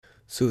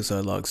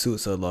Suicide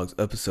Logs,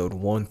 episode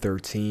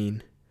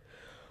 113.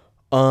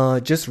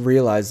 Just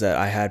realized that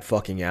I had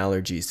fucking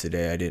allergies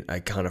today. I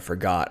kind of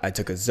forgot. I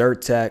took a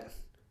Zyrtec,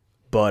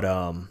 but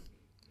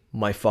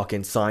my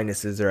fucking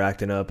sinuses are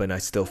acting up and I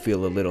still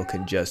feel a little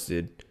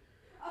congested.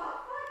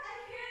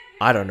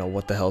 I don't know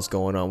what the hell's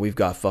going on. We've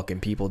got fucking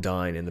people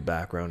dying in the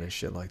background and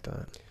shit like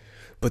that.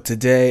 But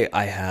today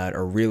I had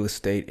a real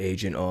estate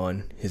agent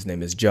on. His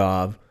name is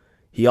Jav.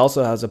 He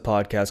also has a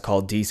podcast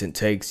called Decent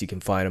Takes. You can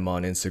find him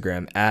on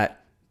Instagram at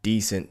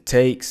Decent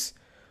Takes.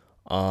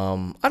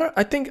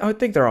 I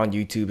think they're on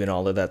YouTube and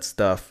all of that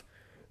stuff.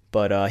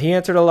 But he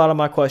answered a lot of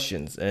my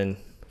questions. And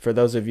for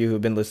those of you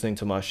who've been listening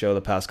to my show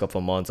the past couple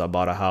of months, I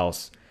bought a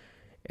house,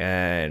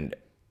 and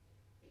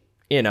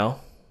you know,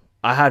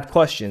 I had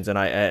questions, and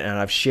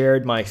I've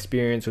shared my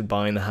experience with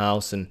buying the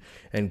house and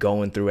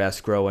going through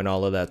escrow and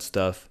all of that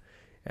stuff,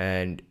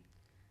 and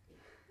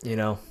you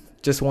know,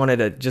 just wanted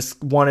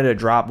to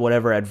drop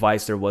whatever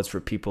advice there was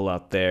for people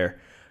out there,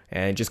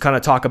 and just kind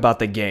of talk about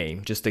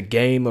just the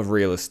game of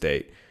real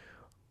estate.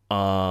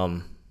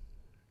 Um,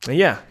 and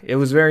yeah, it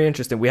was very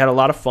interesting. We had a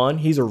lot of fun.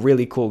 He's a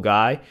really cool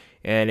guy.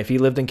 And if he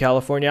lived in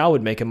California, I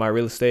would make him my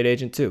real estate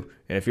agent too.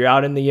 And if you're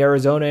out in the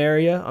Arizona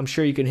area, I'm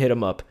sure you can hit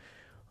him up.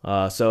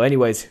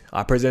 Anyways,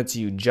 I present to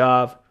you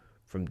Jav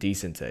from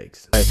Decent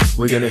Takes. Hey,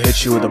 we're gonna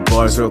hit you with the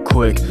bars real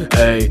quick.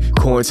 Hey,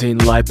 quarantine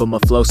life, but my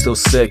flow still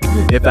sick.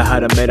 If I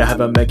had a maid, I have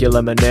a make you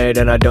lemonade.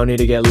 And I don't need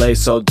to get laid,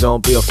 so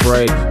don't be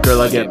afraid.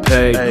 Girl, I get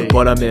paid,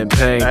 but I'm in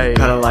pain.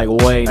 Kinda like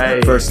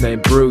Wayne, first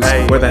name Bruce.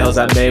 Where the hell's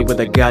that made with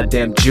the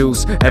goddamn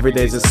juice? Every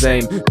day's the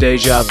same,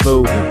 deja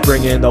vu.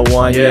 Bring in the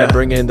wine, yeah,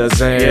 bring in the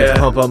Zans.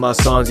 Pump up my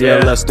songs,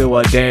 yeah, let's do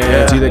a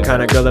dance. You the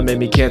kind of girl that made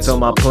me cancel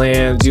my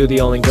plans. You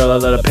the only girl that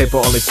let her pay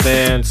for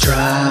OnlyFans.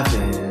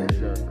 Driving.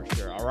 For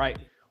sure. All right.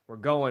 We're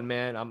going,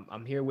 man.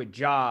 I'm here with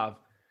Jav,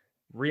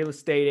 real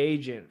estate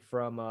agent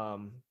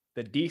from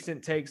the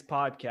Decent Takes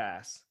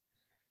podcast.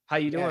 How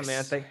you doing,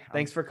 man? Yes.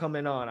 Thanks for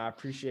coming on. I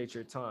appreciate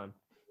your time.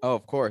 Oh,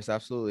 of course,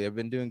 absolutely. I've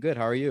been doing good.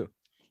 How are you?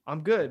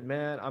 I'm good,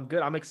 man. I'm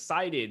good. I'm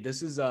excited.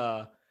 This is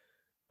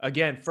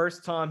again,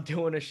 first time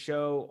doing a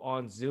show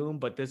on Zoom,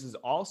 but this is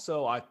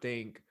also, I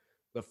think,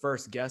 the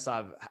first guest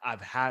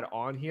I've had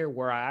on here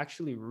where I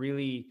actually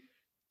really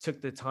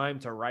took the time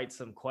to write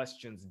some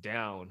questions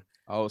down.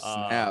 Oh,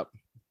 Uh, snap.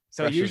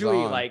 So Pressure's usually,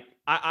 on. like,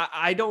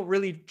 I don't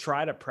really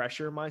try to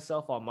pressure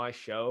myself on my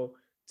show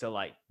to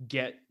like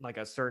get like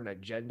a certain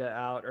agenda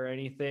out or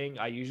anything.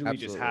 I usually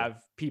just Absolutely.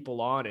 have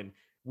people on and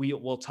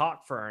we'll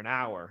talk for an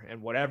hour,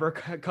 and whatever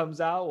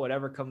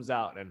whatever comes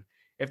out. And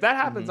if that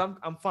happens, hmm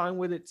I'm fine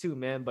with it too,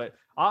 man. But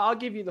I'll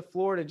give you the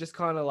floor to just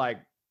kind of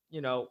like,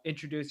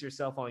 introduce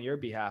yourself on your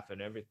behalf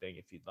and everything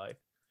if you'd like.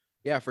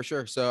 Yeah, for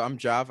sure. So I'm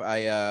Jav.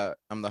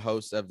 I'm the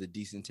host of the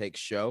Decent Take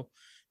show.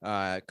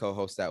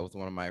 Co-host that with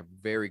one of my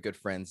very good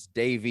friends,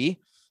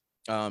 Davey.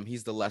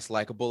 He's the less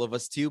likable of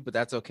us two, but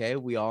that's okay.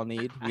 We all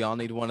need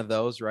one of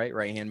those, right?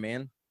 Right hand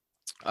man.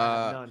 I have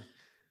Uh none.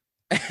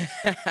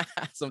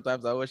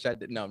 Sometimes I wish I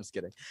did. No, I'm just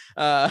kidding.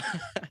 Uh,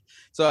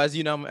 so as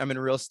you know, I'm in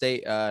real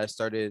estate. I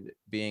started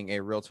being a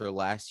realtor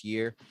last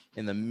year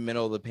in the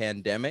middle of the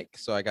pandemic,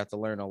 so I got to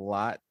learn a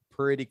lot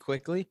pretty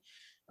quickly.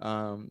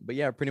 But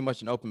yeah, pretty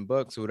much an open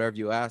book. So whatever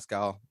you ask,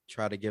 I'll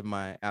try to give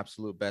my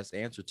absolute best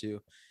answer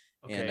to.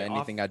 And Okay,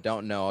 anything I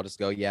don't know, I'll just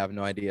go, yeah, I have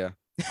no idea.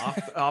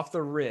 off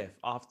the riff.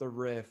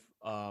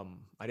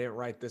 I didn't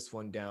write this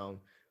one down,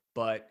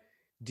 but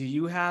do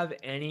you have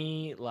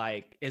any,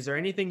 like, is there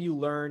anything you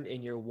learned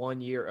in your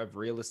 1 year of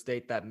real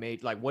estate that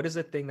made, like, what is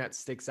the thing that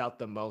sticks out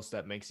the most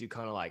that makes you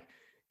kind of like,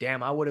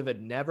 damn, I would have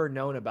had never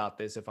known about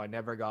this if I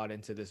never got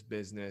into this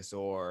business,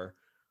 or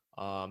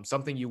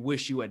something you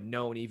wish you had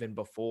known even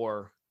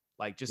before,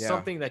 like just Yeah.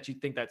 something that you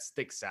think that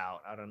sticks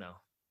out. I don't know.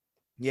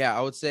 Yeah,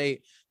 I would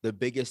say the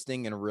biggest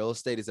thing in real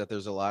estate is that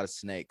there's a lot of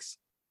snakes.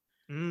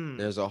 Mm.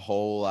 There's a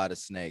whole lot of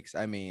snakes.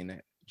 I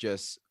mean,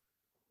 just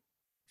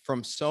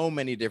from so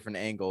many different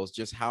angles,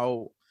 just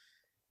how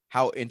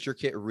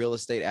intricate real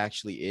estate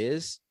actually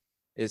is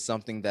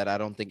something that I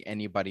don't think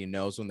anybody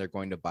knows when they're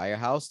going to buy a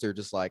house. They're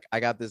just like, I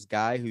got this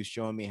guy who's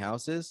showing me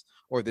houses,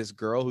 or this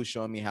girl who's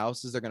showing me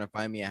houses. They're going to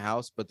find me a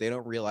house, but they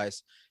don't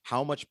realize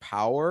how much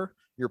power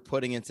you're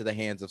putting into the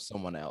hands of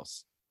someone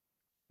else.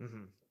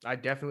 hmm I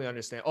definitely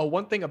understand. Oh,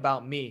 one thing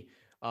about me,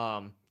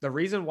 the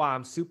reason why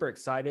I'm super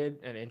excited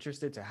and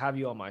interested to have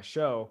you on my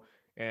show,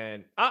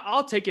 and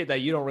I'll take it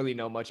that you don't really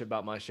know much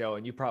about my show,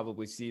 and you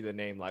probably see the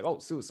name like, oh,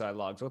 Suicide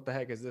Logs. What the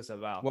heck is this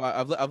about? Well,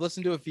 I've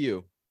listened to a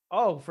few.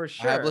 Oh, for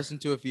I have sure. listened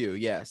to a few,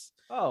 yes.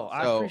 Oh,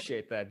 I So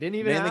appreciate that. Didn't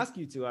even mainly ask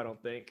you to, I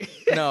don't think.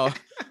 no,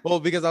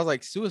 well, because I was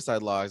like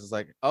suicide logs. It's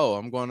like, oh,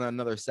 I'm going to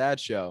another sad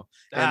show,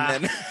 and Ah.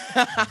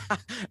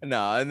 then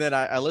no, and then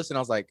I listened.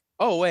 I was like,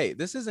 oh wait,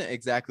 this isn't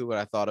exactly what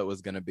I thought it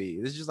was gonna be.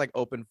 This is just like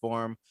open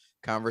forum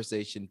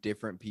conversation,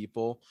 different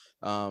people,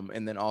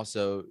 and then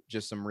also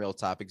just some real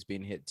topics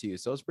being hit too.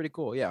 So it's pretty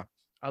cool. Yeah,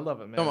 I love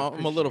it, so man. I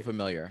I'm a little appreciate it.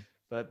 familiar.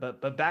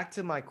 But back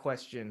to my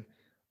question.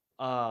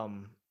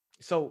 Um,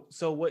 so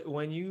what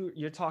when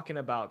you're talking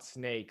about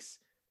snakes,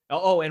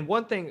 And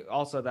one thing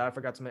also that I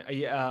forgot to mention,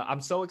 yeah,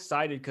 I'm so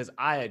excited because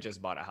I had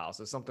just bought a house.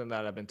 It's something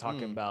that I've been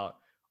talking Mm, about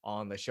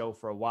on the show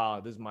for a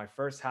while. This is my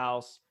first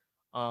house.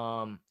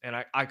 And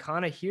I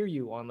kind of hear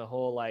you on the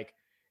whole like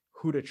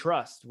who to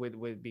trust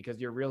with because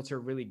your realtor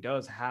really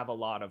does have a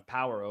lot of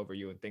power over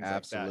you and things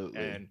like that.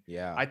 absolutely. And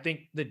Yeah. I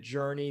think the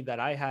journey that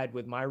I had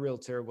with my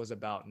realtor was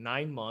about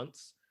 9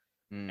 months.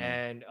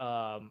 Mm,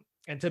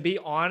 And to be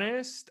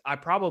honest, I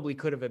probably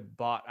could have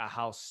bought a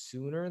house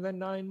sooner than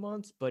 9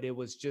 months, but it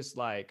was just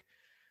like,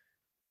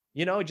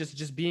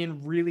 just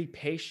being really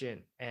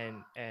patient,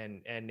 and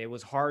it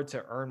was hard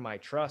to earn my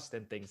trust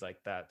and things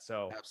like that.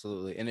 So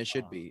absolutely. And it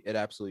should uh, be. It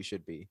absolutely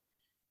should be.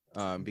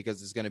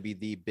 Because it's going to be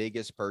the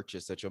biggest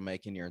purchase that you'll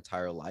make in your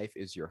entire life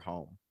is your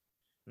home.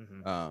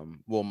 mhm.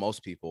 Well,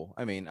 most people,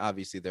 I mean,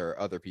 obviously there are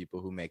other people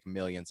who make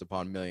millions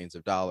upon millions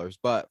of dollars,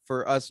 but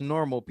for us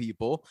normal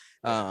people,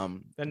 Yeah,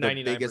 the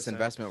the biggest 99%.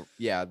 investment,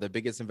 yeah, the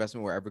biggest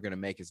investment we're ever going to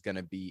make is going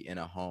to be in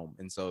a home.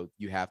 And so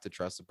you have to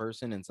trust a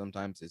person, and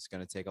sometimes it's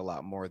going to take a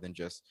lot more than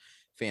just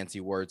fancy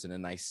words and a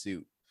nice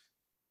suit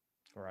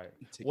Right.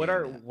 to what gain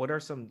are that. what are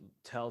some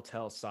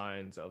telltale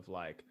signs of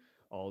like,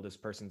 oh, this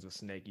person's a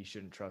snake, you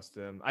shouldn't trust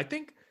them? I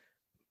think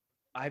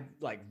I've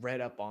like read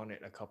up on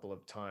it a couple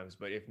of times,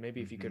 but if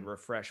you could Hmm.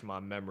 refresh my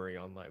memory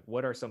on like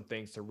what are some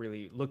things to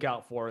really look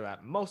out for,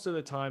 that most of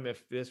the time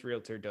if this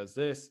realtor does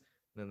this,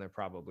 then they're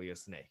probably a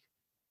snake.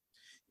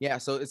 Yeah,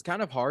 so it's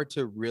kind of hard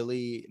to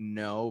really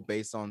know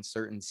based on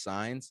certain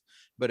signs,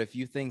 but a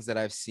few things that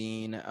I've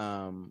seen,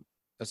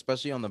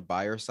 especially on the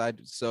buyer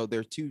side. So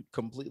there are two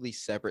completely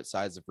separate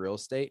sides of real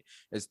estate.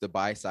 It's the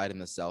buy side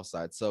and the sell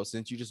side. So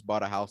since you just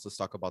bought a house, let's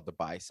talk about the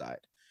buy side.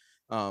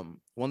 One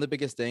of the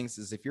biggest things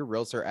is if your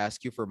realtor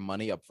asks you for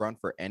money up front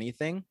for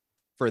anything,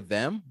 for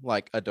them,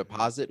 like a Mhm.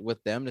 deposit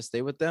with them to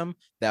stay with them,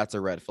 that's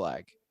a red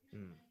flag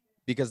Mm.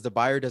 because the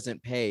buyer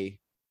doesn't pay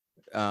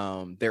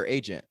their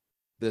agent.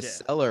 The Yeah,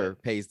 seller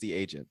pays the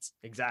agents.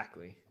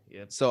 exactly.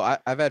 Yep. So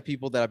I've had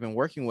people that I've been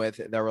working with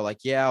that were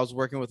like, yeah, I was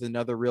working with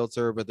another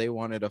realtor, but they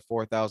wanted a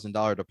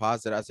 $4,000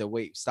 deposit. I said,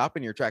 wait, stop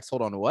in your tracks.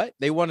 Hold on. What?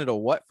 They wanted a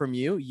what from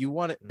you?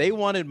 They Mm.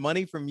 wanted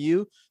money from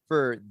you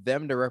for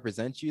them to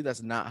represent you.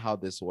 That's not how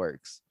this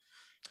works.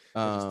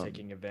 They're just Um,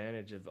 taking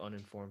advantage of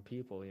uninformed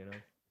people.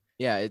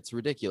 yeah, it's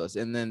ridiculous.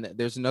 And then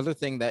there's another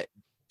thing that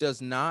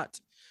does not,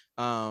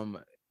 um,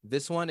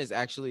 this one is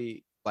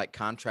actually like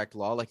contract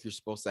law, like you're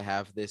supposed to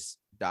have this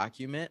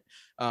document.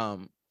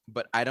 Um,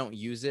 but I don't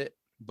use it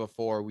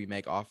before we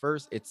make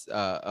offers. It's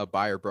a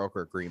buyer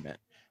broker agreement,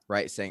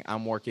 right? Saying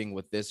I'm working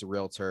with this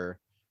realtor,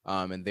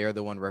 and they're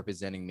the one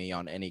representing me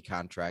on any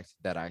contract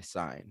that I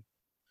sign.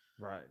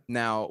 Right.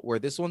 Now, where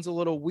this one's a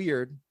little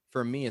weird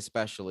for me,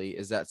 especially,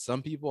 is that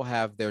some people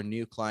have their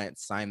new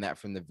clients sign that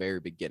from the very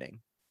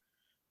beginning,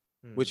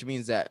 Mm. which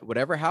means that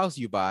whatever house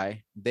you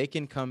buy, they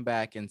can come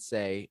back and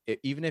say,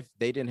 even if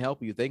they didn't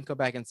help you, they can come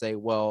back and say,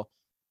 well,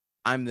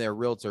 I'm their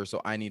realtor,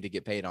 so I need to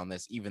get paid on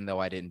this, even though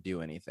I didn't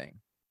do anything.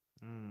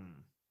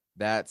 Mm.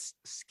 That's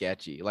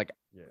sketchy. Like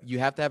Yeah. you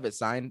have to have it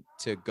signed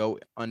to go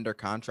under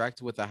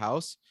contract with a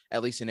house,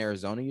 at least in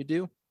Arizona, you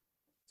do.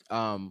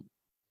 Um,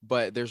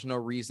 but there's no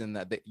reason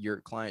that your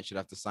client should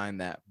have to sign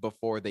that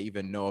before they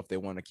even know if they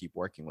want to keep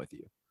working with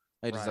you.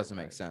 It just Right. doesn't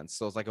make Right. sense.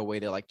 So it's like a way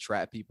to like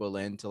trap people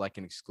into like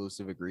an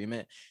exclusive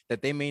agreement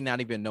that they may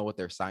not even know what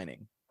they're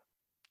signing.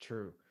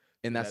 True.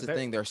 And that's Yeah. the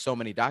thing. There are so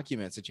many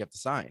documents that you have to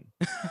sign.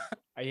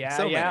 Yeah.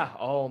 So Yeah. many.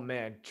 Oh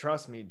man,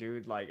 trust me,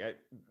 dude. Like,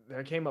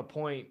 there came a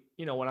point,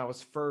 when I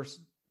was first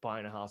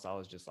buying a house, I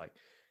was just like,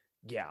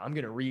 yeah, I'm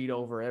gonna read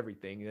over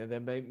everything, and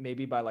then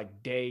maybe by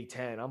like day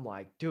 10, I'm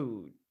like,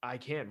 dude, I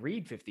can't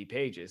read 50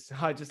 pages.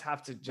 I just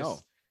have to No.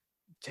 just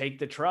take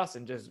the trust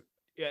and just,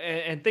 yeah,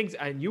 and things.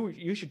 And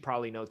you should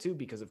probably know too,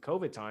 because of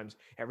COVID times,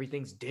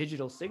 everything's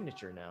digital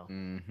signature now.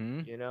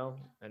 Mm-hmm.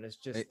 And it's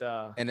It, just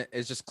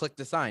it's just click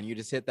the sign. You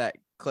just hit that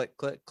click,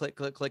 click, click,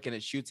 click, click, and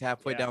it shoots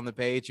halfway yeah. down the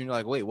page, and you're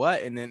like, wait,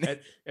 what? And then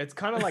It's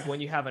kind of like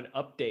when you have an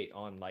update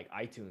on like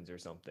iTunes or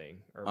something,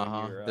 or when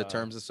uh-huh. you're The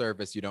terms of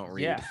service you don't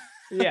read. yeah.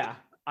 Yeah.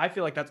 I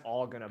feel like that's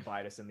all gonna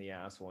bite us in the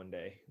ass one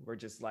day. We're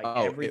just like,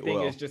 Oh, it everything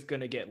is will. just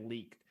gonna get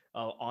leaked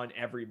on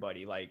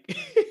everybody. Like,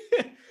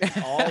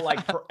 all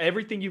like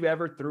everything you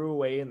ever threw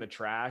away in the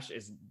trash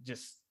is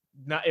just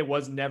not. It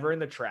was never in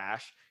the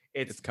trash.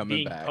 It's It's coming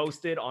being back.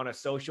 posted on a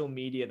social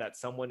media that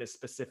someone is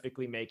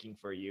specifically making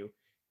for you,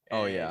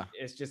 Oh and yeah.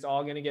 it's just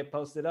all gonna get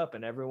posted up,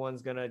 and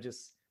everyone's gonna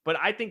just. But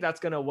I think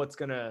that's what's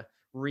gonna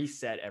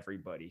reset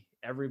everybody.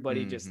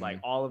 Everybody just like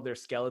Mm-hmm. all of their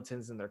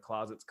skeletons in their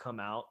closets come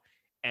out,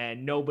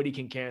 and nobody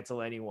can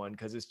cancel anyone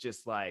because it's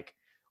just like,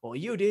 well,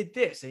 you did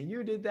this and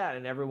you did that,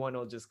 and everyone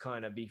will just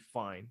kind of be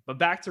fine. But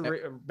back to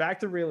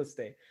real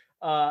estate.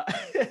 Uh,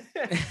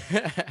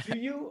 do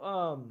you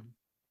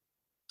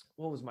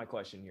What was my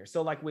question here?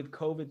 So like with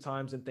COVID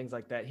times and things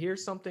like that,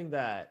 here's something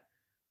that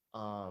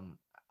um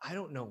I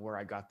don't know where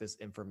I got this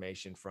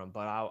information from,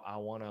 but I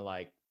want to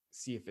like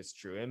see if it's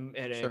true, and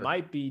it Sure.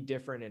 might be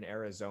different in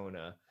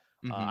Arizona.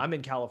 Mm-hmm. I'm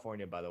in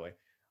California, by the way.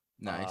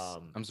 Nice.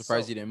 I'm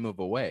surprised So you didn't move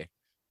away.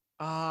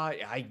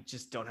 I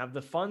just don't have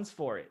the funds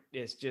for it.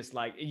 It's just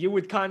like you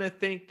would kind of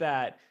think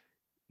that.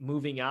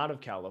 moving out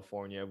of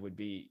California would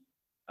be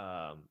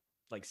um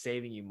like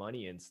saving you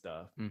money and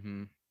stuff.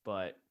 Mm-hmm.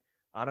 But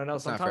I don't know.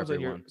 It's not for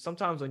everyone.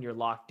 Sometimes when you're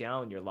locked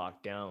down, you're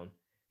locked down.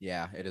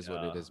 Yeah, it And is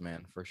what it is,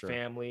 man, for sure.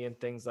 family and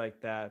things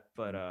like that.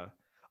 But Mm.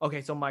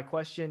 okay, so my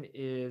question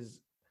is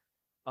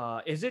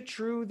it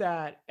true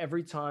that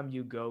every time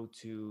you go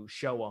to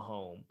show a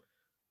home,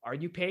 are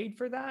you paid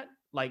for that?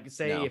 Like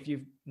say No, if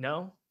you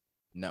no?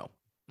 no,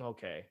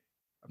 Okay.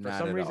 For not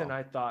some at reason all.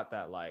 I thought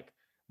that like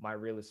my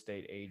real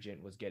estate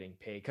agent was getting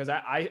paid because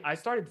I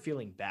started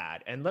feeling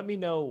bad. And let me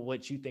know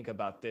what you think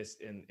about this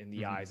in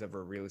the Hmm. eyes of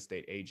a real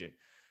estate agent.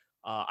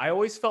 I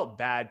always felt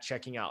bad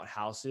checking out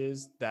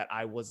houses that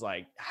I was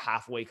like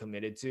halfway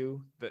committed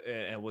to,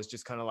 and was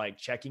just kind of like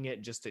checking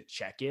it just to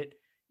check it,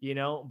 you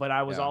know. But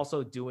I was Yeah.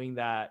 also doing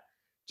that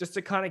just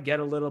to kind of get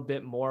a little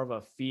bit more of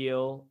a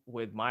feel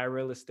with my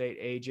real estate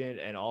agent,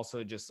 and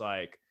also just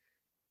like,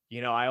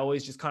 you know, I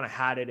always just kind of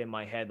had it in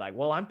my head, like,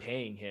 well, I'm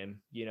paying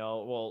him, you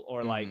know, well,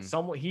 or like Hmm.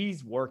 someone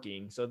he's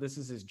working, so this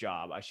is his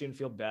job. I shouldn't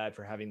feel bad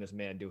for having this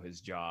man do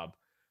his job.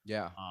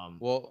 Yeah. Um,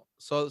 Well,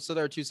 so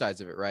there are two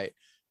sides of it, right?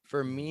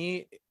 For mhm,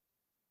 me,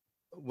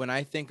 when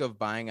I think of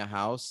buying a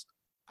house,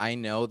 I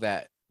know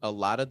that a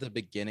lot of the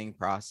beginning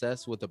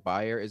process with the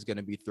buyer is going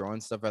to be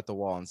throwing stuff at the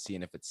wall and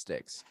seeing if it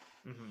sticks,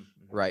 mhm, mhm.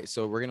 right?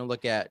 So we're going to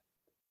look at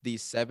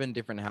these 7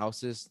 different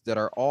houses that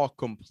are all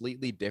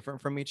completely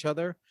different from each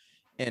other.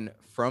 And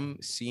from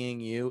seeing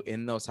you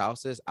in those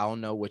houses, I'll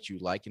know what you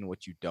like and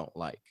what you don't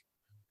like.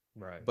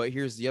 Right. But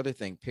here's the other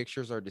thing,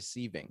 pictures are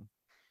deceiving.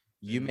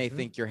 You may Hmm.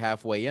 think you're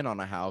halfway in on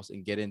a house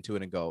and get into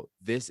it and go,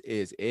 this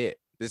is it.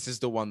 This is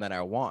the one that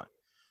I want.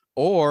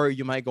 Or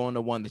you might go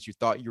into one that you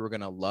thought you were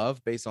going to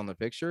love based on the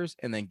pictures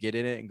and then get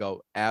in it and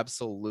go,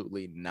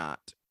 absolutely not.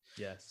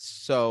 Yes.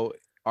 So,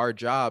 our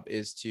job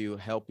is to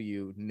help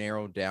you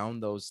narrow down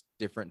those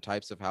different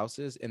types of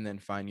houses and then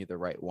find you the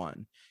right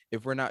one.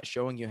 If we're not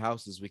showing you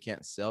houses, we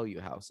can't sell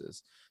you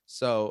houses.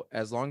 So,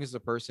 as long as the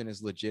person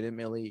is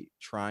legitimately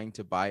trying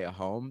to buy a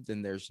home,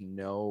 then there's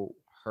no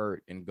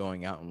hurt in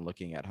going out and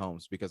looking at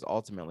homes, because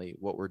ultimately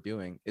what we're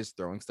doing is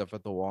throwing stuff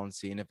at the wall and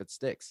seeing if it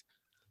sticks.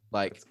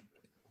 Like, That's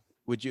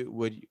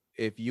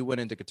if you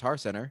went into Guitar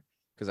Center,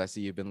 because I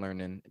see you've been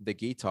learning the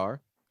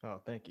guitar, oh,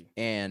 thank you.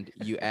 and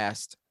you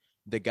asked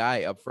the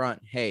guy up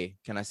front, hey,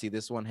 can I see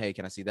this one? Hey,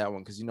 can I see that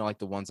one? Because like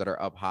the ones that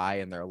are up high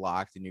and they're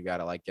locked and you got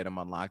to like get them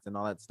unlocked and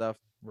all that stuff.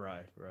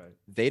 Right, right.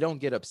 They don't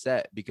get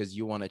upset because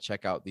you want to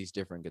check out these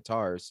different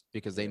guitars,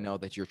 because they Yeah. know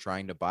that you're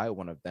trying to buy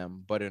one of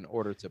them. But in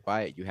order to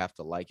buy it, you have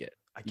to like it.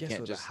 I You guess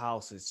can't with a just,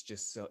 house, it's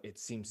just so it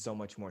seems so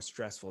much more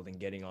stressful than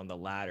getting on the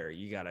ladder.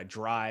 You gotta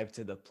drive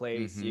to the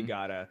place. You mm-hmm.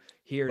 gotta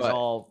here's But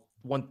all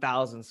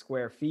 1,000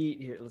 square feet.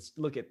 Here, let's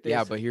look at yeah,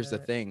 this but and here's the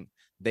that. thing.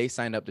 They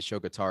signed up to show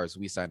guitars.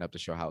 We signed up to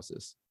show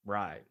houses.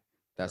 Right,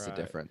 That's the right.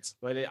 difference.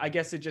 But I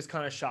guess it just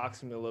kind of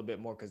shocks me a little bit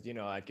more because you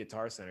know at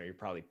Guitar Center you're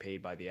probably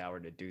paid by the hour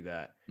to do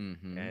that,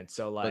 Mm-hmm. and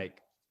so But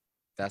like,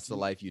 that's the do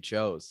you, life you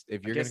chose.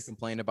 If I you're going to guess.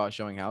 complain about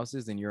showing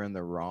houses, then you're in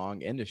the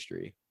wrong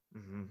industry.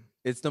 Mhm.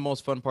 It's the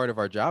most fun part of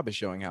our job is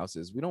showing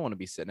houses. We don't want to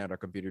be sitting at our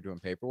computer doing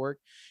paperwork.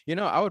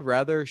 I would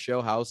rather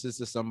show houses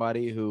to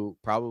somebody who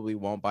probably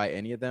won't buy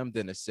any of them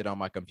than to sit on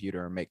my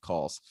computer and make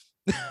calls.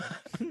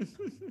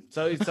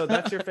 So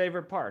that's your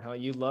favorite part, huh?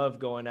 You love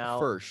going out.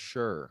 For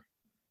sure.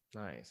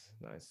 Nice,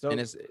 nice. And So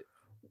it's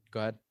go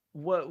ahead.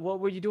 what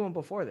were you doing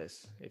before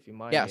this, if you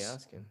mind me Yes.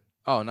 asking?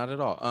 Oh, not at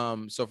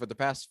all. So for the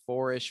past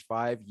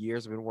 5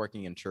 years, I've been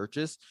working in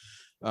churches,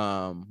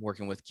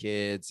 working with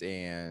kids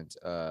and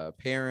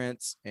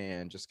parents,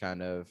 and just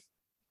kind of,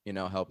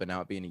 helping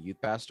out, being a youth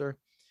pastor.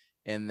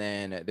 And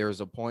then there was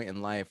a point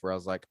in life where I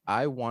was like,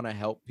 I want to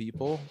help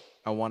people.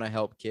 I want to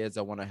help kids.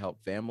 I want to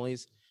help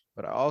families,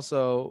 but I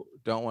also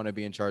don't want to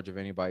be in charge of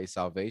anybody's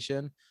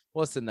salvation.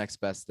 What's the next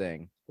best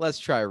thing? Let's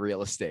try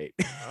real estate.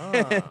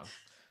 Ah,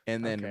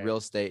 And then okay. real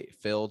estate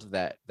filled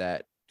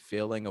that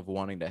feeling of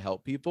wanting to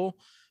help people.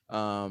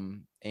 And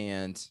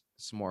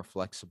it's more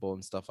flexible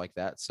and stuff like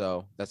that.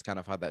 So that's kind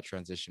of how that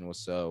transition was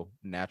so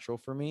natural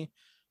for me,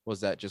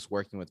 was that just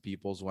working with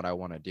people is what I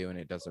want to do, and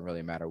it doesn't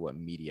really matter what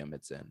medium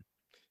it's in,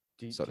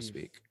 Do so to do you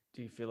speak.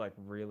 do you feel like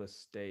real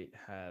estate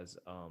has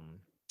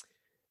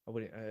I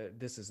wouldn't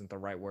this isn't the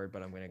right word,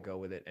 but I'm gonna go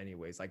with it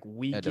anyways. Like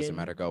It doesn't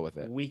matter. Go with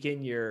it.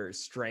 weaken your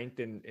strength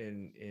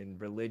in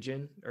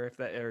religion, or if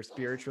that or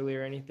spiritually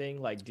or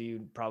anything. Like, do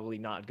you probably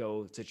not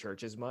go to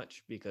church as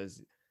much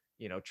because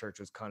you know church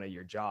was kind of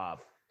your job,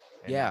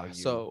 and now Yeah.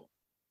 you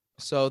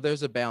So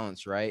there's a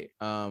balance, right?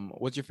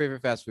 What's your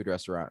favorite fast food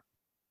restaurant?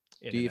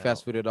 in Do you and eat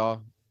fast out, food at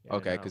all? in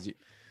and Okay, out. because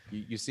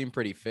you seem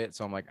pretty fit,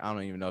 so I'm like, I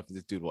don't even know if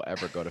this dude will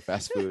ever go to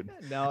fast food.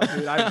 No,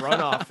 dude, I run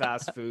off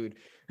fast food.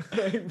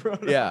 I run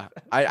off. Yeah,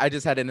 I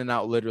just had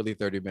In-N-Out literally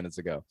 30 minutes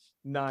ago.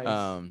 Nice,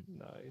 Um,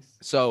 nice.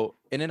 so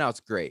In-N-Out's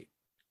great,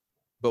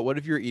 but what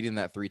if you're eating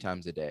that 3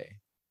 times a day?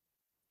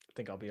 I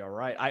think I'll be all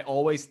right. I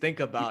always think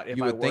You, about if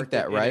you I would think worked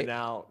at that, In and right?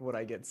 Out, would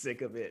I get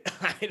sick of it?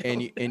 I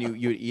And don't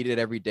you would eat it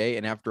every day,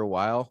 and after a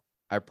while,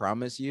 I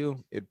promise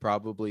you, it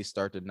probably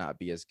start to not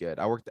be as good.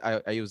 I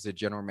was the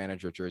general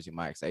manager of Jersey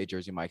Mike's. I ate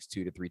Jersey Mike's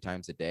 2 to 3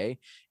 times a day.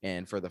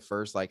 And for the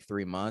first like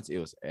 3 months, it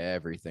was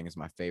everything is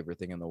my favorite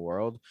thing in the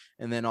world.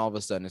 And then all of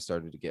a sudden it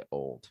started to get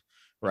old.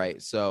 Mm.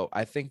 Right. So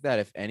I think that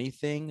if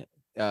anything,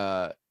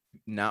 uh,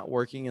 not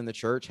working in the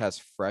church has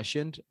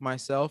freshened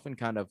myself and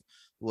kind of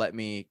let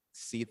me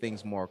see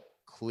things more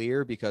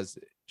clear, because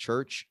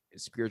church,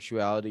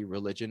 spirituality,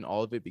 religion,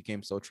 all of it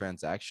became so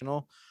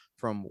transactional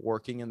from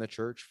working in the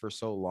church for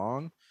so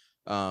long,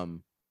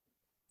 um,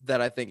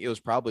 that I think it was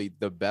probably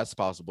the best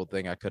possible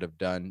thing I could have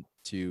done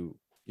to,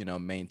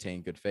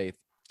 maintain good faith,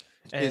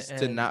 And, is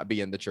to and not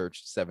be in the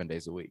church 7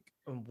 days a week.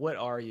 what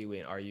are you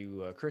in? Are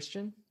you a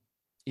Christian?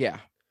 Yeah.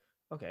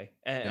 Okay.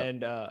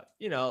 Yep.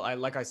 I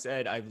like I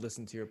said, I've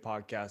listened to your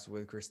podcast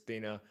with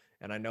Christina,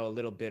 and I know a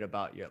little bit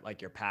about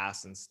your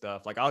past and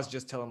stuff. Like I was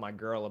just telling my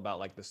girl about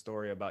like the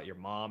story about your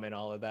mom and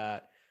all of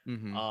that.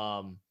 Mm-hmm.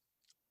 Um,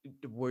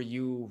 were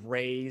you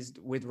raised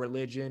with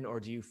religion, or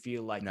do you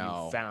feel like you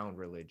No, found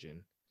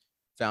religion?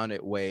 found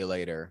it way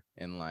later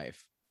in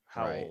life.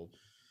 How Right. old?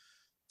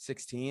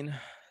 16, Okay.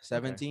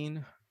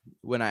 17,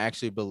 when I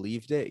actually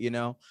believed it.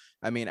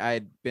 I mean, I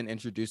had been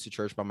introduced to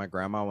church by my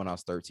grandma when I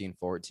was 13,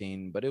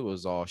 14, but it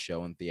was all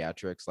show and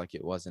theatrics. Like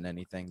it wasn't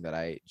anything that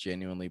I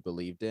genuinely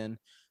believed in.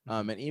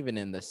 Mhm. And even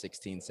in the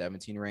 16,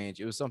 17 range,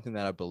 it was something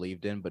that I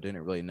believed in, but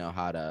didn't really know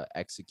how to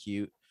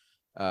execute,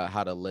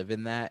 how to live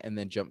in that, and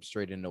then jump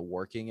straight into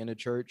working in a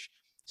church,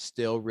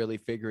 still really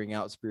figuring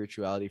out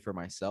spirituality for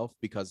myself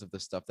because of the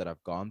stuff that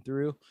I've gone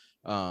through.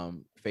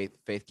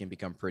 Faith can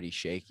become pretty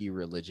shaky,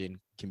 religion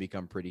can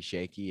become pretty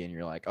shaky, and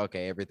you're like,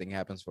 okay, everything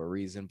happens for a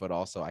reason, but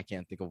also I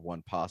can't think of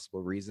one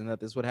possible reason that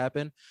this would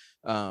happen.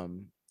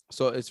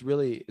 So it's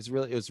really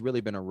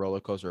been a roller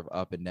coaster of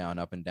up and down,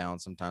 up and down.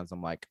 Sometimes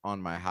I'm like on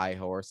my high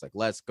horse, like,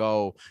 let's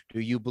go, do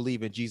you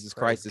believe in Jesus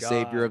Praise Christ, the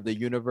savior of God. the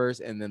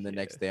universe? And then the Yeah.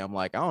 next day I'm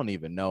like, I don't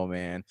even know,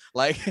 man.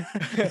 Like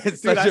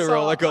it's Dude, such a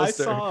roller I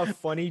coaster. saw a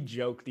funny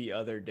joke the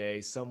other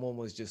day. Someone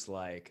was just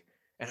like,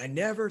 and I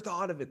never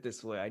thought of it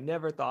this way. I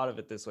never thought of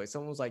it this way.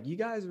 Someone was like, "You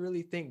guys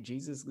really think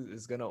Jesus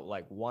is gonna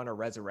like want to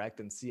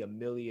resurrect and see a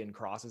million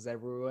crosses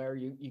everywhere?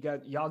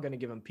 Y'all gonna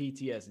give him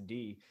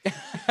PTSD?"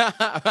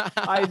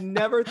 I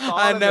never I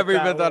thought of it never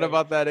even that thought way.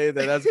 about that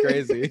either. That's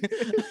crazy.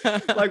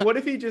 Like, what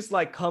if he just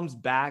like comes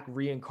back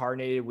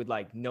reincarnated with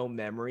like no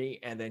memory,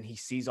 and then he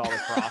sees all the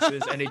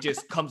crosses, and it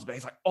just comes back?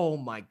 He's like, "Oh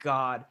my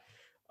God."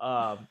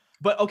 But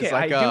It's okay,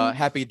 like I a do.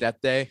 Happy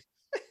Death Day.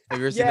 Have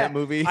you ever seen that Yeah,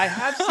 movie? I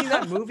have seen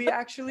that movie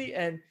actually,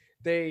 and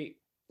they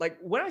like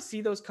when I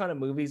see those kind of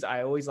movies,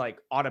 I always like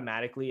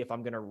automatically, if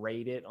I'm gonna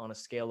rate it on a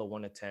scale of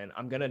 1 to 10,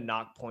 I'm gonna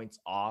knock points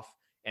off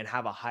and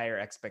have a higher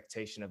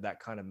expectation of that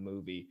kind of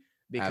movie,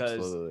 because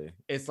Absolutely.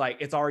 it's like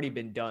it's already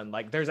been done.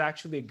 Like there's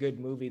actually a good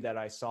movie that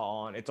I saw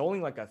on. It's only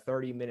like a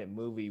 30-minute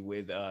movie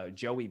with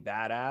Joey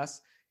Badass.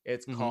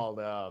 It's Hmm. called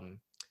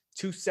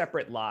Two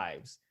Separate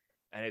Lives,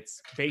 and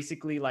it's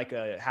basically like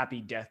a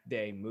Happy Death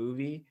Day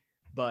movie,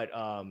 but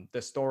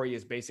the story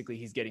is basically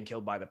he's getting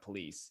killed by the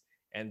police,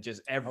 and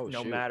just Oh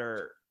no shoot.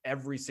 matter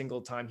every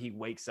single time he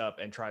wakes up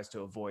and tries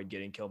to avoid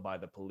getting killed by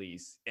the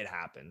police, it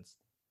happens.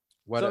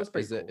 What So it's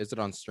pretty is it? cool. Is it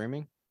on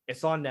streaming?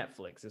 It's on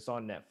Netflix. It's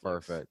on Netflix.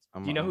 Perfect.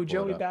 I'm Do you know gonna who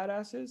pull it Joey up.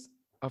 Badass is?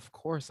 Of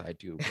course I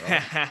do, bro.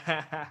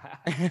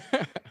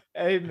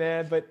 Hey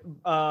man, but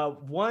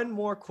one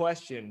more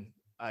question,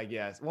 I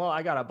guess. Well,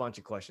 I got a bunch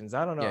of questions.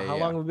 I don't know Yeah, how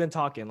yeah, long yeah. we've been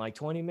talking, like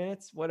 20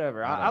 minutes,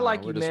 whatever. I I don't know.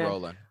 like We're you, just man.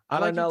 rolling. I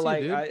I don't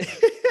like you know, too, like dude.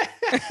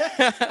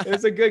 it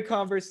was a good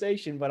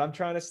conversation, but I'm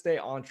trying to stay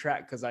on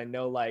track because I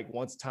know like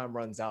once time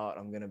runs out,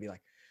 I'm gonna be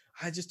like,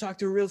 I just talked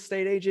to a real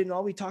estate agent and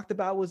all we talked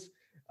about was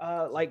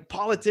like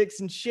politics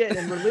and shit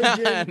and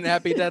religion. And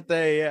Happy Death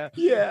Day, yeah.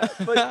 Yeah,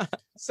 but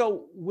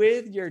so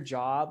with your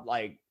job,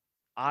 like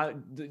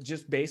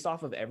just based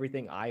off of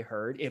everything I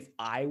heard, if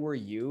I were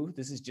you,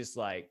 this is just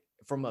like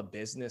from a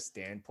business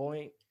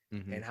standpoint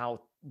Hmm. and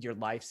how your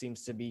life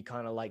seems to be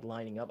kind of like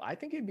lining up. I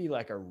think it'd be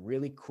like a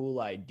really cool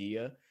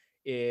idea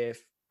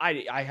if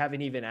I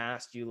haven't even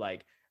asked you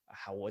like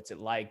how what's it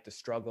like, the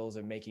struggles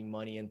of making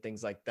money and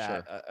things like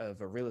that Sure. of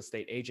a real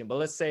estate agent. But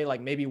let's say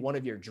like maybe one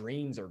of your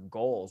dreams or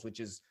goals, which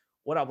is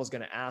what I was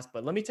going to ask,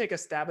 but let me take a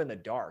stab in the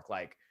dark.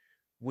 Like,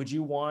 would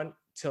you want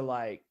to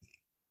like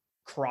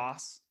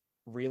cross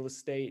real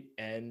estate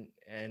and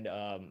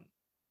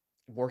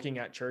working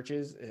at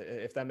churches,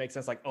 if that makes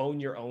sense, like own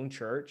your own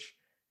church?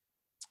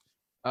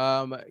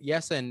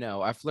 Yes and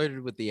no. I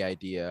flirted with the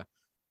idea.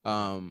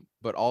 Okay.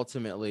 But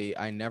ultimately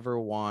I never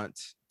want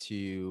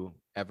to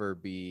ever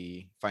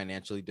be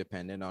financially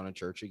dependent on a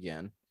church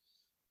again.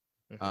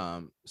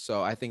 Hmm.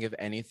 So I think if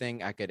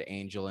anything, I could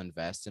angel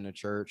invest in a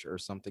church or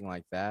something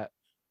like that,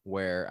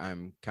 where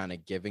I'm kind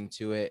of giving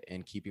to it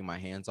and keeping my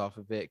hands off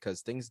of it,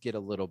 because things get a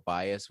little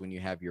biased when you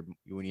have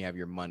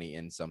your money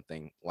in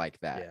something like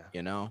that,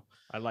 Yeah,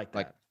 I like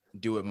like that.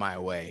 do I it like my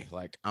that. way.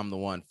 Like I'm the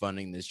one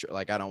funding this.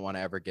 Like I don't want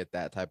to ever get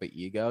that type of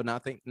ego. I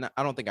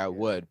don't think I Yeah.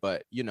 would,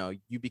 but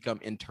you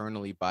become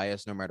internally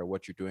biased no matter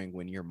what you're doing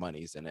when your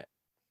money's in it.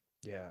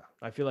 Yeah.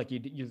 I feel like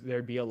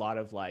there'd be a lot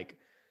of like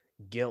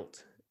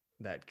guilt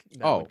that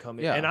Oh, would come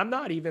in. And yeah. I'm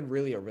not even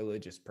really a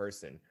religious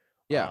person.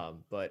 Yeah.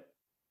 But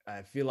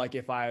I feel like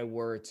if I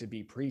were to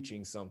be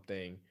preaching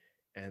something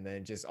and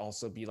then just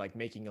also be like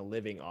making a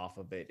living off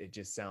of it, it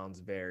just sounds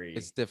It's very,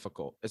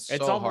 difficult. It's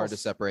it's so hard to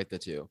almost separate the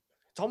two.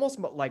 it's almost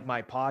like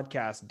my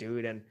podcast,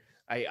 dude. And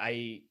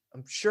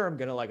I'm sure I'm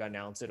gonna like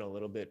announce it a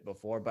little bit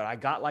before, but I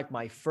got like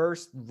my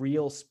first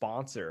real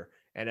sponsor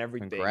and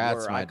everything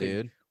Congrats, my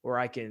dude. where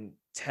I can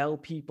tell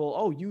people,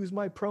 oh, use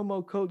my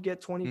promo code,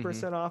 get Hmm.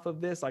 20% off of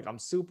this. Like I'm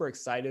super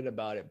excited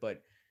about it,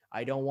 but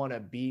I don't want to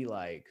be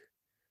like,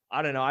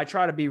 I don't know. I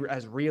try to be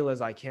as real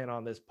as I can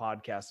on this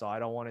podcast, so I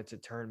don't want it to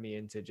turn me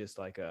into just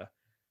like a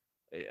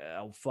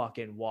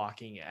fucking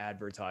walking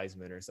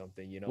advertisement or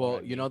something. You know what Well,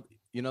 I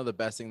mean? the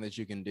best thing that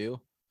you can do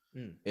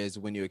Mm. is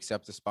when you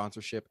accept the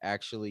sponsorship,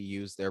 actually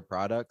use their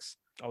products.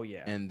 Oh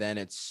yeah. And then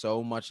it's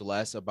so much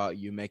less about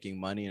you making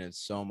money and it's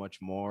so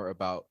much more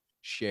about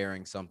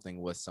sharing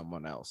something with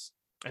someone else.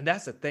 And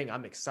that's the thing.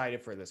 I'm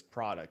excited for this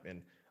product,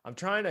 and I'm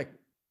trying to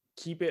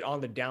keep it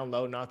on the down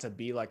low, not to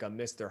be like a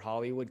Mr.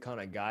 Hollywood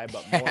kind of guy,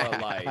 but more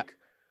like,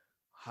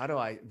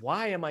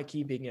 why am I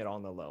keeping it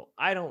on the low?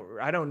 I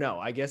don't know.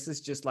 I guess it's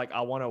just like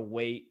I want to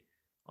wait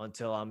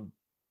until I'm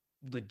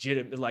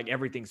legitimate, like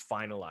everything's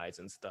finalized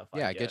and stuff, I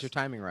Yeah, get your guess.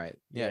 timing right.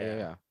 Yeah, yeah, Yeah.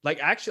 yeah. Like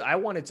actually I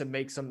wanted to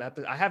make some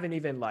I haven't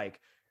even like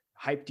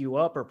hyped you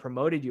up or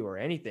promoted you or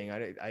anything.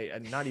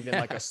 I'm not even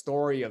like a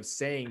story of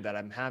saying that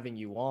I'm having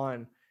you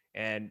on.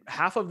 And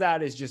half of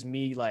that is just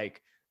me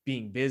like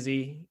being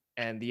busy.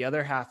 And the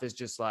other half is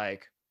just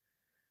like,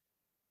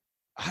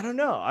 I don't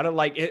know. I don't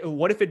like it.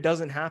 What if it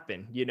doesn't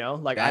happen? You know,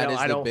 like That is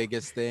I the don't,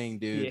 biggest thing,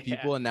 dude. yeah.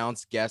 People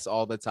announce guests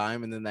all the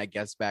time and then that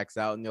guest backs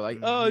out and you're like,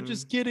 "Oh, Hmm.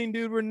 just kidding,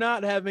 dude. We're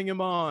not having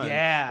him on."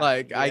 Yeah.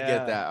 Like, I get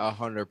Yeah. that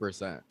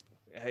 100%.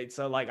 Hey,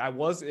 so like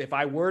if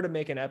I were to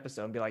make an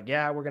episode and be like,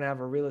 yeah, we're gonna have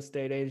a real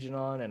estate agent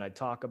on, and I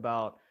talk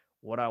about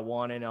what I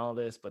want and all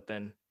this, but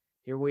then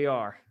here we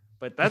are.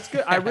 But that's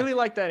good. I really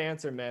like that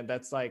answer, man.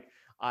 That's like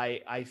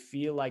I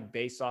feel like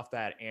based off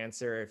that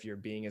answer, if you're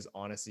being as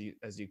honest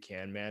as you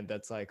can, man,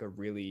 that's like a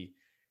really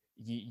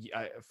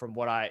from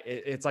what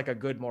it's like a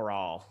good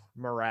morale.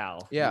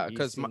 Yeah, You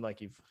cuz seem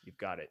like you've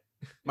got it.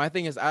 my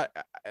thing is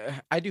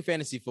I do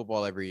fantasy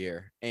football every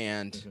year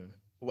and Mhm.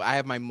 I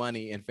have my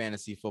money in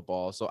fantasy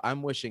football, so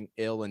I'm wishing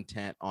ill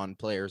intent on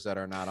players that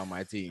are not on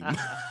my team.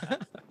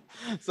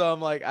 So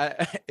I'm like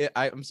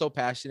I'm so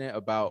passionate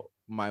about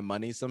my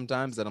money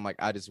sometimes that I'm like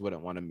I just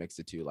wouldn't want to mix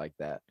the two like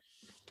that.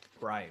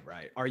 Right,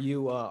 right. Are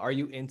you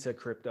into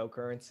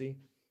cryptocurrency?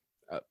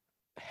 Uh,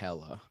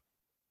 Hella,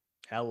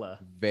 Hella.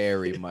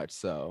 very much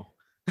so.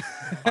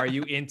 Are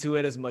you into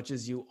it as much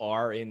as you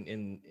are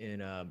in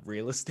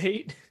real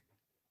estate?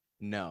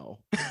 No.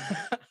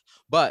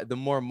 But the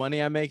more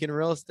money I make in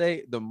real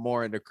estate, the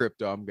more into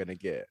crypto I'm gonna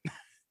get.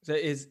 So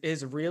is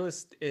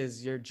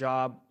your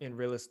job in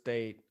real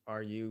estate?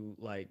 Are you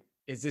like,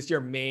 is this your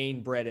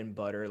main bread and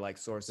butter like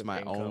source It's of my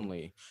income?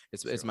 only.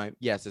 It's It's your my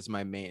yes. It's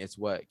my main. It's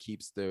what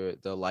keeps the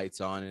lights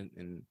on.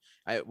 And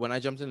I when I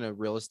jumped into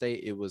real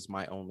estate, it was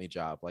my only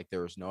job. Like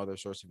there was no other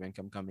source of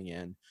income coming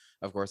in.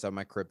 Of course, I have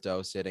my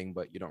crypto sitting,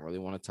 but you don't really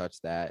want to touch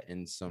that.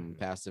 And some Mhm.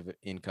 passive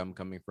income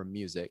coming from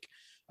music.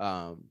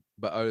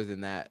 But other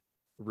than that,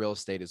 real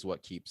estate is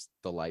what keeps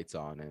the lights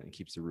on and it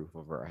keeps the roof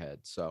over our head.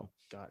 So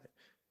Got it.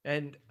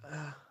 And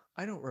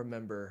I don't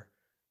remember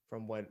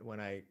from when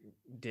I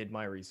did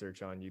my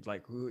research on you.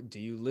 Like, who do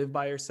you live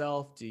by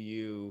yourself?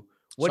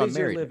 What so I'm is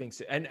your married. living?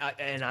 And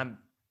I'm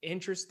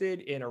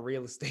interested in a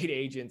real estate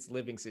agent's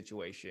living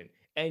situation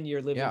and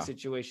your living Yeah.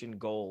 situation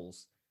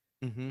goals.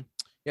 Hmm.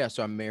 Yeah.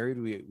 So I'm married.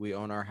 We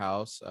own our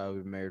house.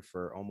 We've been married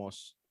for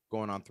almost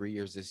going on 3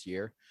 years this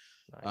year.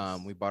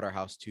 Nice. We bought our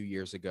house 2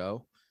 years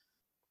ago.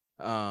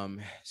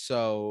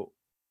 So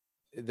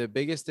the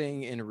biggest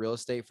thing in real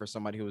estate for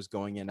somebody who is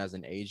going in as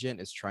an agent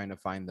is trying to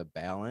find the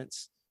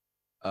balance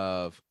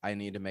of I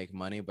need to make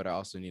money, but I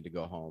also need to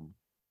go home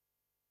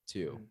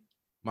too. Mhm.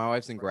 My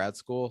wife's in Right. grad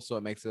school, so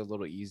it makes it a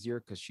little easier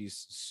because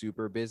she's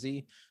super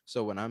busy.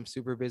 So when I'm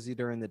super busy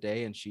during the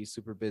day and she's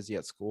super busy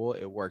at school,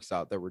 it works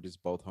out that we're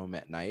just both home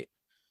at night.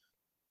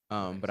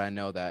 But Nice. I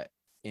know that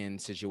in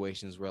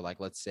situations where, like,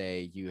 let's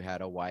say you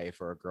had a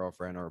wife or a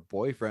girlfriend or a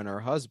boyfriend or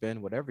a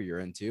husband, whatever you're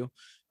into,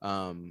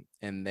 and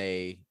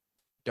they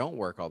don't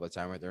work all the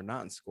time or they're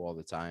not in school all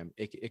the time,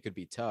 it could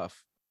be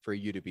tough for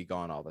you to be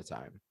gone all the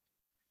time.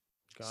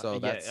 So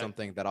that's Yeah.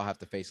 something that I'll have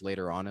to face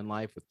later on in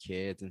life with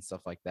kids and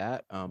stuff like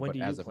that. When But do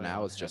you as of plan now,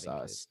 on it's just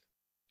having kids?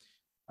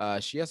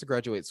 us. She has to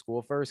graduate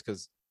school first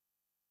because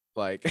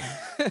like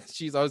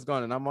she's always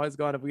gone and I'm always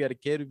gone. If we had a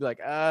kid, we'd be like,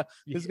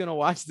 who's Yeah. gonna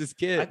watch this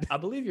kid? I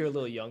believe you're a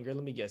little younger.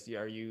 Let me guess.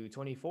 Are you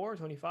 24,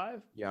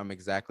 25? Yeah, I'm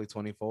exactly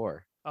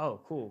 24. Oh,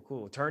 cool,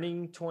 cool.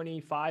 Turning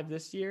 25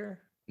 this year?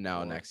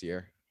 No, Or next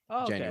year,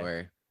 oh, okay.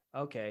 January.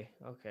 Okay.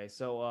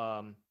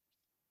 So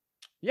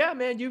yeah,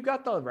 man, you've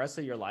got the rest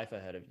of your life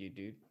ahead of you,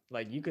 dude.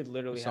 Like you could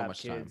literally So have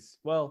much time. kids.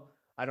 Well,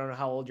 I don't know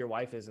how old your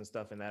wife is and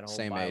stuff in that whole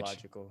Same age.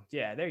 biological.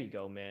 Yeah, there you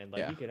go, man.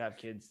 Like Yeah. you could have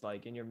kids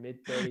like in your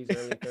mid 30s,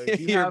 early 30s.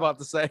 You You're have about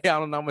to say, I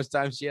don't know how much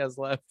time she has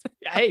left.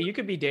 hey, you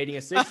could be dating a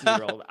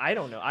 60-year-old. I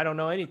don't know. I don't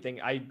know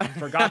anything. I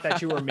forgot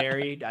that you were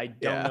married. I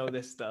don't Yeah. know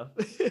this stuff.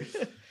 It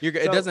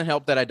So, doesn't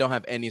help that I don't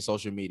have any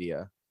social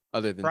media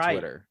other than right,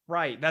 Twitter.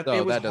 right. That So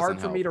it was that doesn't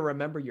hard for me help. to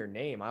remember your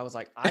name. I was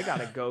like, I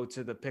gotta go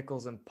to the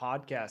Pickles and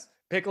Podcast,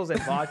 Pickles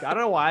and Vodka. I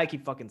don't know why I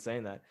keep fucking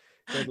saying that.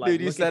 To like Dude,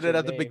 you look at said your it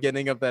at the name.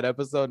 beginning of that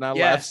episode, and I laughed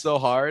Yes, so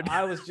hard.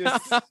 I was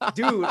just,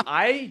 dude.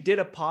 I did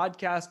a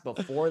podcast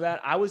before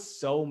that. I was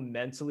so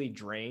mentally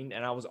drained,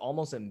 and I was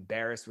almost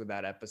embarrassed with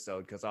that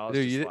episode because I was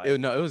Dude, just like,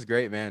 no, it was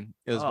great, man.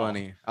 It was oh,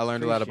 funny. I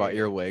learned a lot about appreciate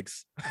it.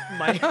 earwigs.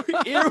 My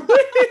ear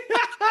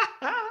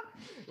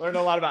learned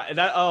a lot about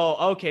that.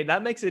 Oh, okay.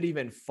 That makes it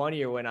even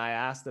funnier when I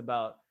asked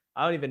about,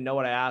 I don't even know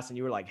what I asked, and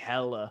you were like,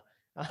 hella.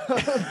 I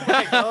was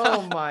like,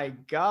 oh my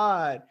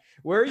God.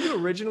 Where are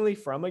you originally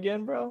from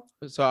again, bro?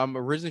 So I'm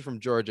originally from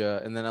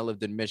Georgia, and then I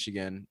lived in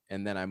Michigan,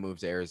 and then I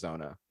moved to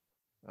Arizona.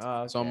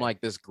 Oh, So I'm okay.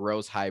 like this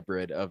gross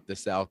hybrid of the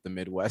South, the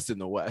Midwest,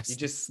 and the You're West.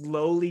 just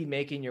slowly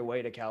making your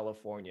way to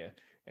California.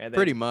 And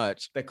Pretty then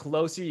much. the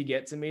closer you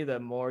get to me, the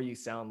more you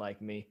sound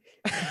like me.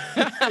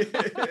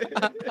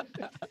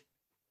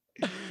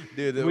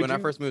 Dude, Would when I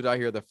you? first moved out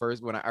here,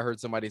 when I heard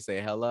somebody say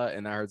hella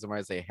and I heard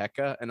somebody say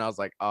hecka, and I was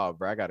like, oh,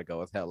 bro, I gotta go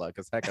with hella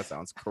because hecka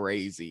sounds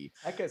crazy.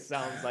 Hecka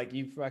sounds like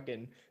you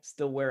fucking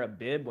still wear a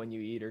bib when you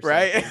eat or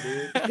Right? something,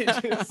 dude.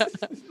 It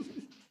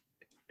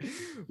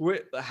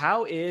just...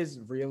 How is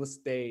real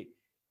estate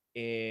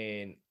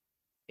in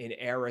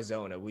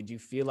Arizona? Would you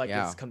feel like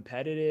Yeah. it's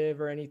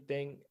competitive or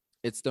anything?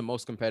 It's the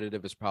most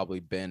competitive it's probably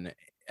been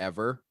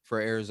ever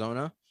for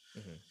Arizona.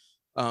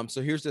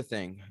 So here's the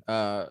thing.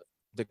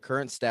 The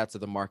current stats of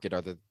the market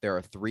are that there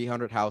are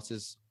 300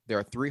 houses. There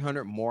are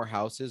 300 more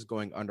houses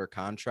going under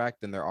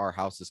contract than there are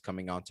houses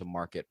coming onto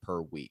market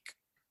per week.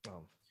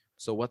 Oh,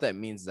 So what that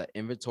means is that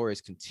inventory is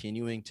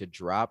continuing to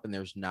drop and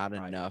there's not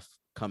right. enough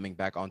coming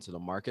back onto the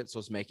market. So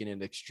it's making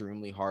it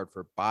extremely hard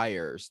for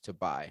buyers to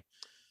buy.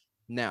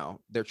 Now,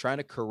 they're trying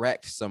to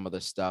correct some of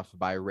the stuff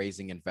by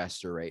raising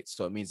investor rates.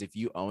 So it means if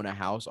you own a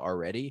house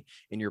already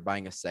and you're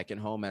buying a second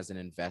home as an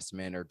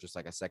investment or just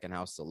like a second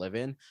house to live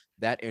in,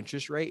 that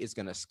interest rate is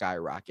going to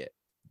skyrocket.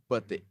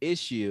 But the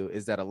issue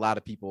is that a lot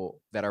of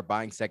people that are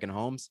buying second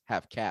homes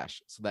have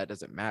cash, so that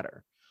doesn't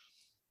matter.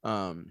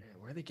 Man,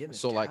 where are they getting this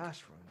So like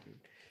cash from, dude?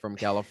 from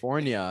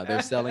California,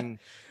 they're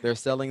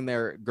selling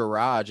their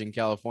garage in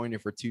California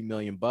for $2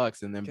 million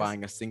and then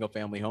buying a single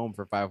family home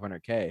for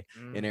 500K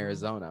in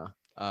Arizona.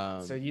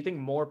 So you think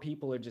more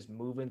people are just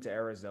moving to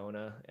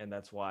Arizona, and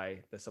that's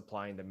why the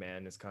supply and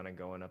demand is kind of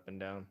going up and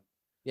down?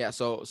 Yeah,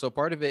 so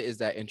part of it is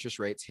that interest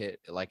rates hit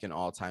like an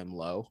all-time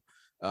low.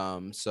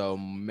 So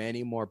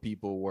many more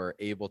people were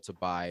able to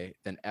buy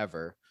than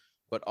ever,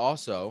 but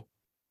also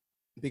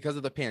because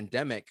of the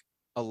pandemic,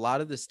 a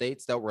lot of the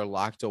states that were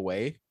locked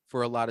away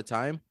for a lot of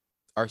time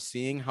are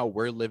seeing how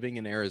we're living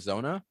in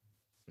Arizona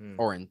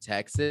or in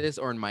Texas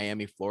or in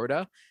Miami,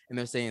 Florida, and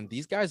they're saying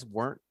these guys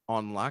weren't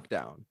on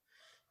lockdown.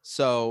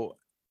 So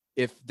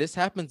if this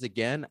happens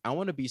again, I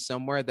want to be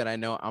somewhere that I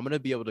know I'm going to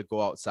be able to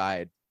go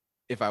outside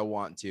if I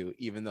want to,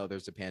 even though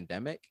there's a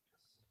pandemic.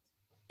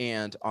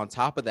 And on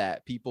top of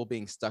that, people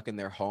being stuck in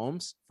their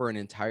homes for an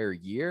entire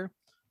year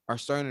are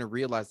starting to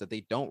realize that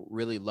they don't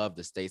really love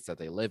the states that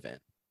they live in.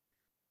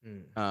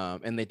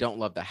 And they don't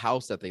love the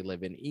house that they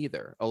live in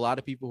either. A lot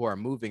of people who are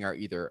moving are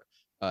either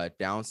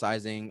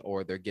downsizing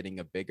or they're getting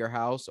a bigger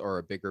house or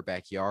a bigger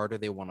backyard or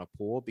they want a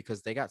pool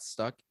because they got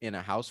stuck in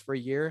a house for a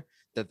year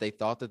that they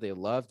thought that they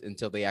loved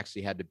until they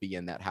actually had to be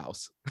in that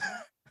house.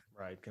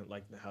 Right.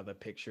 Like how the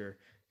picture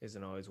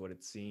isn't always what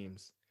it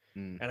seems.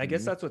 And I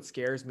guess that's what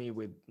scares me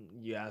with,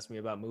 you asked me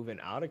about moving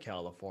out of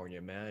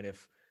California, man.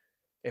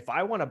 If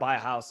I want to buy a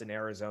house in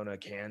Arizona,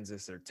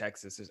 Kansas, or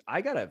Texas,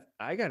 I gotta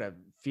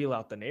feel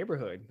out the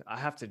neighborhood. I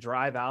have to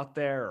drive out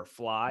there or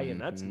fly,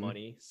 and that's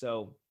money.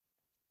 So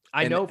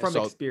I know from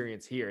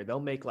experience here, they'll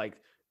make like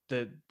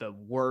the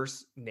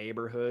worst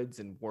neighborhoods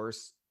and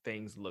worst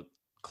things look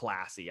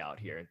classy out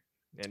here.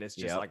 And it's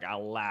just like,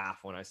 I'll laugh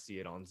when I see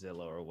it on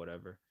Zillow or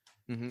whatever.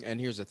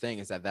 And here's the thing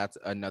is that that's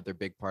another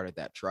big part of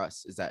that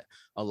trust is that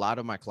a lot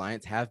of my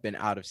clients have been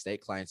out of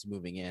state clients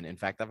moving in. In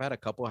fact, I've had a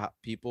couple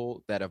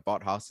people that have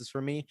bought houses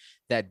for me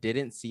that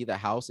didn't see the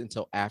house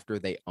until after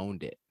they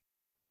owned it.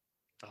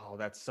 Oh,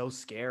 that's so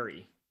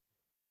scary.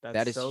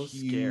 That is so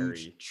huge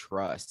scary.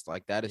 Trust.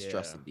 Like that is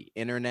trusting the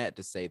internet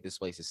to say this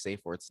place is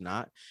safe or it's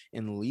not.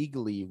 And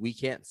legally, we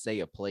can't say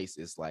a place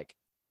is like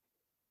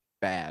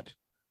bad.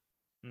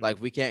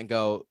 Like we can't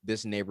go,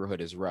 this neighborhood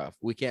is rough.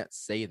 We can't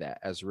say that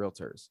as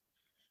realtors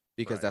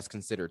because that's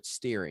considered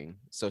steering.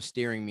 So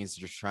steering means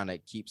you're trying to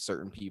keep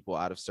certain people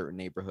out of certain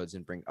neighborhoods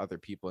and bring other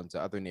people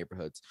into other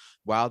neighborhoods.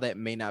 While that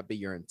may not be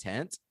your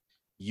intent,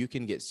 you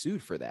can get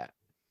sued for that.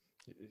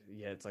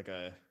 Yeah,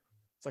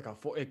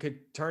 it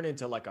could turn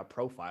into like a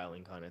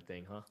profiling kind of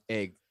thing, huh?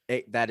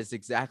 That is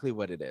exactly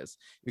what it is,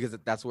 because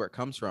that's where it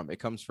comes from. It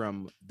comes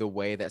from the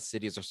way that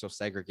cities are so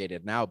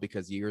segregated now,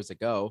 because years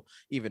ago,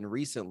 even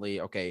recently,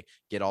 okay,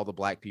 get all the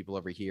black people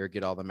over here,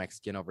 get all the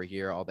Mexican over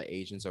here, all the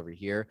Asians over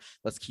here.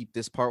 Let's keep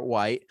this part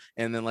white,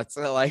 and then let's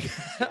like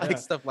like Yeah.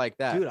 stuff like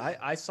that. Dude,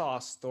 I saw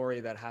a story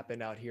that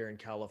happened out here in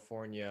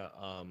California.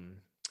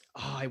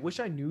 Oh, I wish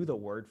I knew the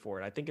word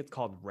for it. I think it's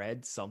called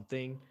red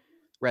something.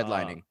 Uh,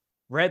 Redlining.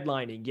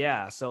 redlining.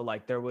 Yeah. So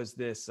like there was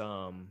this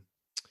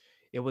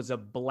it was a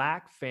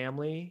black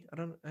family.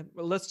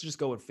 Let's just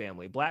go with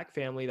family. Black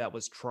family that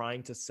was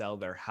trying to sell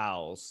their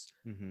house.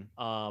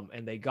 Mm-hmm.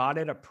 And they got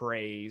it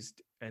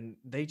appraised and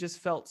they just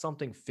felt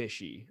something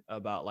fishy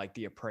about like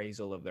the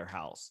appraisal of their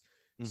house.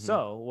 Mm-hmm.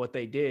 So what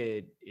they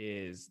did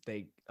is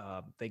they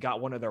got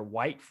one of their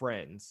white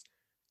friends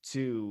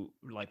to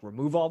like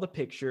remove all the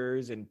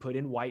pictures and put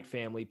in white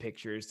family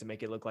pictures to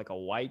make it look like a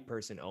white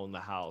person owned the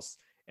house.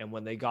 And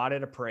when they got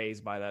it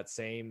appraised by that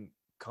same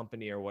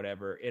company or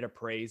whatever, it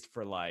appraised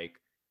for like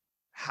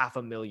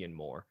 500,000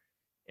 more.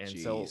 And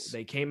so Jeez.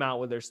 they came out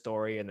with their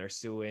story and they're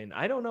suing.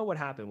 I don't know what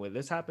happened with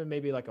this. Happened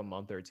maybe like a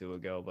month or two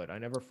ago, but I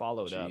never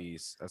followed up.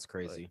 Jeez, that's But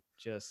crazy.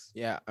 just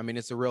Yeah, I mean,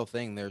 it's a real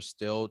thing. There's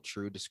still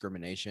true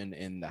discrimination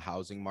in the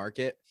housing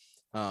market,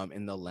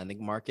 in the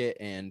lending market,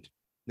 and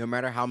no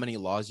matter how many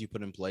laws you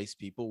put in place,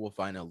 people will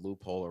find a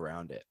loophole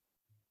around it.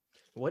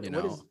 You what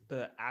know, is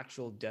the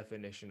actual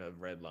definition of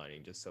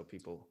redlining, just so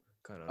people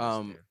kind of um,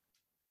 understand?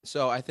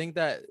 so I think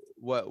that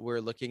what we're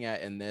looking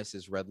at in this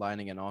is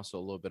redlining and also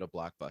a little bit of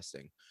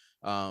blockbusting.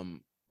 Um,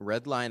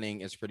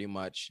 redlining is pretty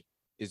much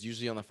is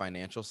usually on the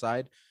financial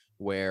side,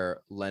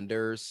 where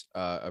lenders,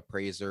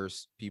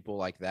 appraisers, people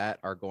like that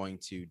are going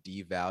to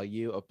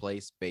devalue a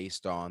place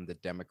based on the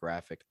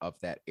demographic of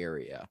that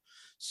area.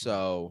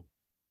 So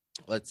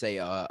let's say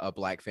a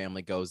black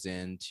family goes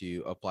in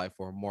to apply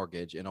for a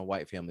mortgage and a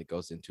white family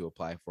goes in to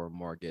apply for a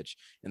mortgage,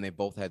 and they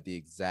both have the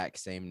exact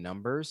same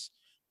numbers.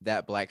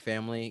 That black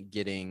family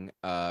getting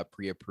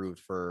pre-approved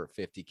for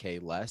 50K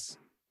less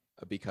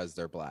because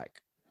they're black,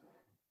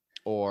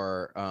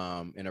 or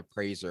an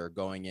appraiser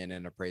going in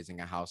and appraising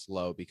a house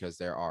low because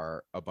there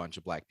are a bunch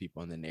of black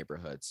people in the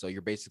neighborhood. So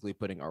you're basically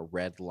putting a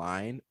red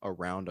line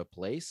around a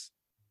place,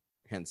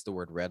 hence the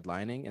word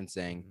redlining, and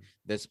saying Mhm.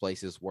 this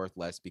place is worth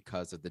less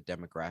because of the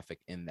demographic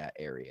in that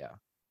area.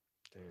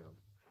 Damn.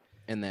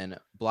 And then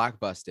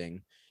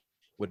blockbusting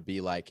would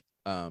be like,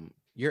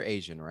 you're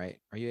Asian, right?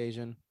 Are you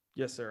Asian?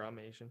 Yes, sir. I'm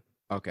Asian.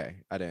 Okay,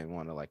 I didn't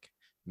want to like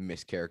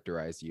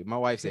mischaracterize you. My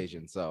wife's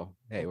Asian, so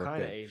hey, What we're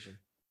kind of good. Asian?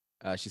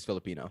 She's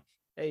Filipino.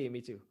 Hey,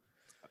 me too.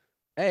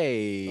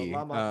 Hey,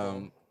 Salamat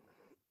po.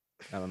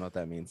 I don't know what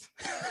that means.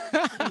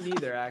 Me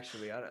neither,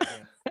 actually.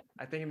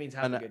 I think it means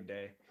have a An- good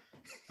day.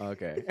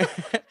 okay.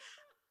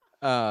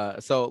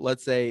 So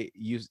let's say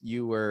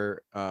you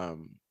were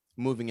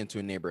moving into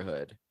a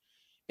neighborhood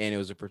and it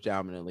was a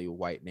predominantly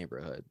white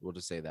neighborhood. We'll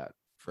just say that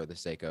for the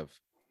sake of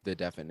the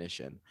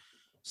definition.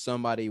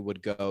 Somebody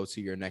would go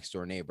to your next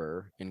door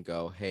neighbor and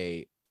go,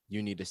 "Hey,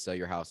 you need to sell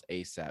your house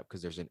ASAP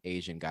because there's an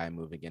Asian guy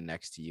moving in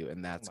next to you, and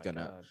Oh that's my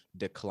gonna god.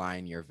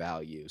 decline your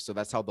value." So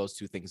that's how those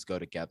two things go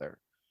together,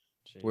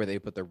 where Jeez. they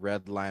put the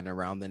red line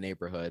around the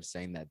neighborhood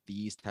saying that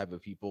these type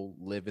of people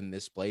live in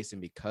this place,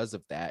 and because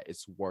of that,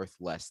 it's worth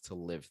less to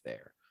live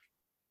there.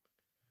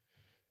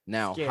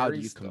 Now, how do Scary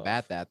you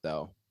combat stuff. that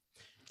though?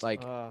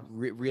 Like The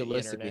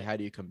realistically, internet. how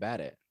do you combat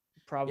it?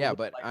 Yeah, Probably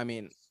but like I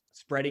mean,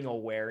 spreading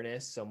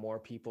awareness so more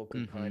people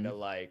could kind mm-hmm. of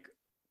like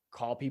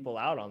call people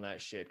out on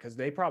that shit because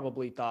they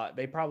probably thought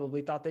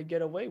they'd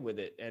get away with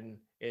it, and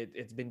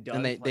it's been And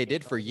done they plenty of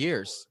did for times before.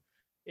 years.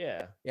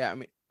 Yeah. Yeah,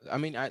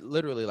 I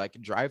literally like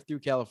drive through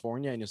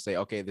California and you'll say,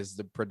 okay, this is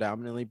a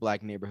predominantly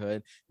black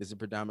neighborhood. This is a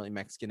predominantly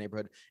Mexican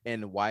neighborhood.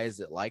 And why is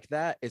it like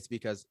that? It's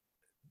because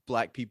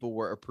black people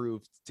were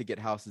approved to get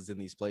houses in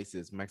these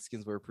places.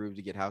 Mexicans were approved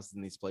to get houses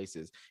in these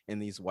places. In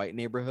these white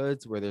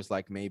neighborhoods where there's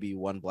like maybe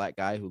one black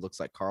guy who looks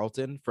like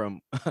Carlton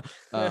from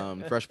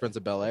Fresh Prince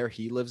of Bel Air,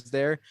 he lives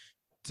there,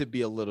 to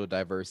be a little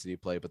diversity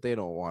play, but they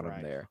don't want him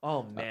Right. there. Oh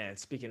Uh, man,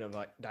 speaking of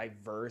like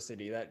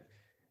diversity,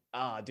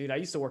 dude, I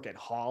used to work at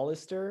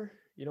Hollister.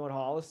 You know what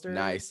Hollister is?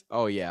 nice.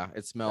 Oh yeah, it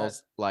That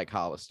smells like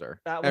Hollister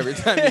that was every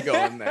time you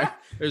go in there.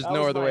 There's that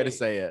no was other way to my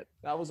say it.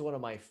 that was one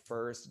of my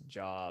first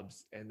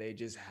jobs, and they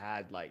just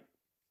had like,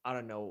 I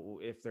don't know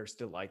if they're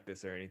still like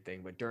this or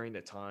anything, but during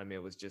the time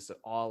it was just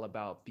all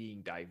about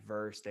being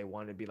diverse. They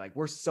wanted to be like,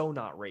 we're so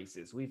not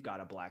racist. We've got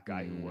a black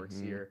guy who works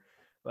Mm-hmm. here.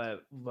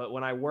 But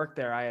when I worked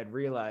there, I had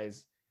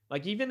realized,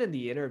 like, even in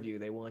the interview,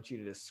 they want you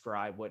to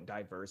describe what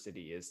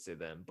diversity is to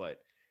them, but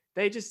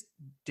they just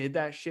did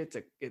that shit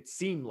to, it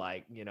seemed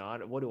like,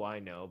 what do I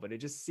know, but it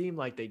just seemed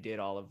like they did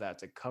all of that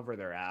to cover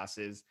their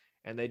asses,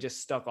 and they just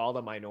stuck all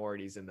the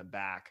minorities in the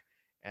back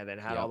and then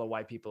had all Yep. the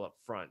white people up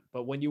front.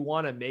 But when you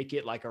want to make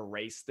it like a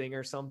race thing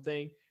or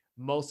something,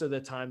 most of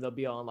the time they'll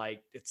be on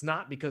like, it's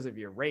not because of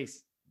your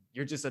race,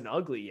 you're just an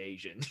ugly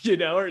Asian,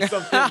 or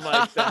something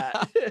like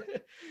that.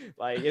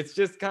 Like, it's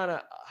just kind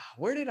of,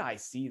 where did I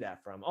see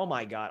that from? Oh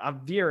my God, I'm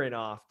veering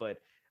off, but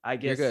I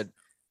You're guess good.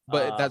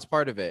 But that's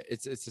part of it.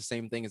 It's the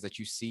same thing, is that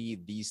you see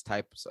these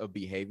types of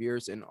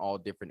behaviors in all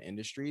different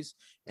industries,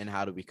 and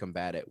how do we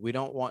combat it? We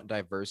don't want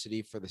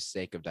diversity for the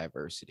sake of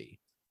diversity.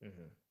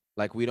 Mhm.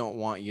 Like, we don't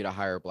want you to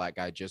hire a black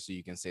guy just so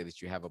you can say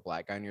that you have a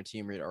black guy on your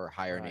team, or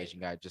hire an Right. Asian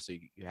guy just so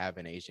you have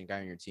an Asian guy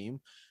on your team.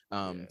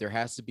 Yeah. There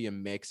has to be a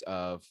mix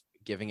of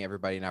giving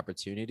everybody an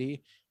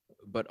opportunity,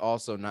 but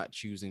also not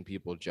choosing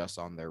people just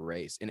on their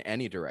race in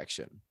any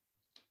direction.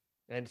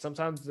 And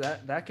sometimes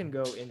that can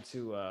go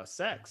into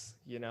sex,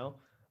 you know.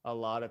 A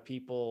lot of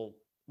people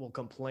will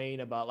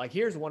complain about, like,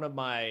 here's one of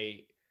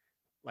my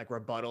like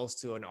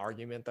rebuttals to an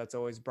argument that's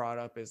always brought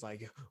up is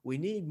like, we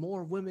need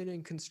more women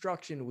in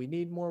construction, we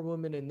need more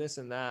women in this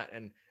and that.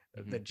 And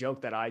the Mhm.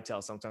 joke that I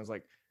tell sometimes,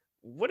 like,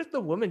 what if the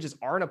women just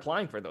aren't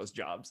applying for those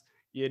jobs,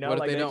 you know, What if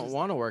like they they don't just,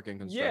 want to work in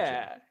construction?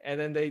 yeah. And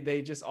then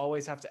they just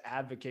always have to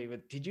advocate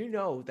with, did you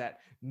know that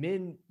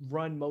men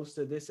run most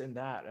of this and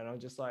that? And I'm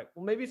just like,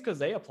 well, maybe it's because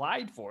they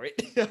applied for it.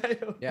 I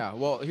don't know. Yeah.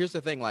 Well, here's the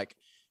thing. Like,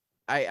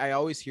 I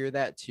always hear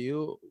that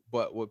too.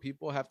 But what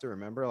people have to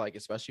remember, like,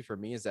 especially for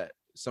me, is that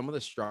some of the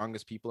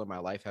strongest people in my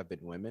life have been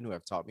women who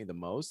have taught me the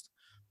most.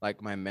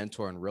 Like, my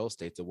mentor in real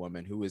estate's a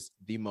woman who is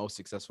the most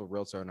successful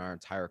realtor in our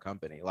entire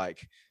company.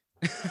 Like,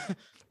 Would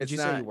it's you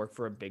say you not, work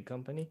for a big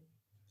company?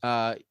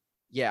 uh,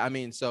 yeah, I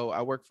mean, so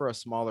I work for a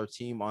smaller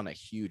team on a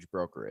huge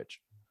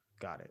brokerage.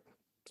 Got it.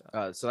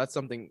 So that's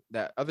something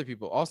that other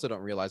people also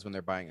don't realize when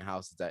they're buying a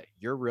house, is that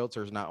your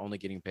realtor is not only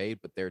getting paid,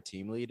 but their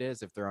team lead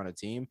is, if they're on a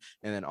team,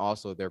 and then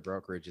also their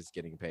brokerage is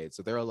getting paid.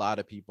 So there are a lot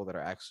of people that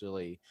are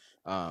actually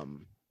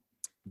um,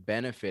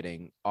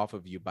 benefiting off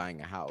of you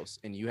buying a house,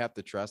 and you have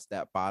to trust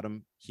that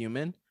bottom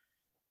human,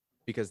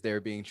 because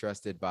they're being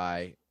trusted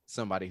by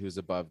somebody who's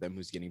above them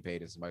who's getting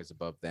paid, and somebody who's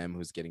above them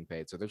who's getting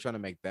paid. So they're trying to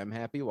make them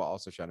happy while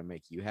also trying to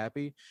make you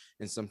happy,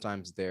 and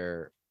sometimes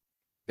their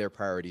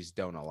priorities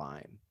don't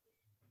align.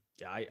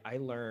 Yeah, I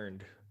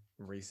learned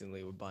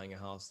recently with buying a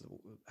house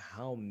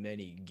how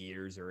many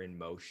gears are in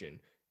motion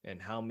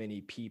and how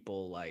many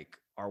people like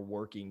are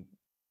working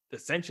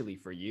essentially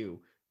for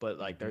you. But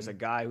like there's a Hmm.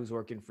 guy who's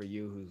working for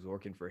you who's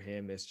working for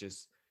him. It's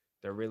just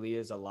there really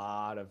is a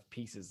lot of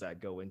pieces that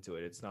go into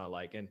it. It's not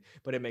like, and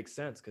but it makes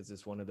sense because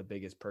it's one of the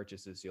biggest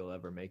purchases you'll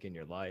ever make in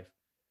your life.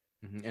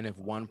 Mhm. And if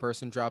one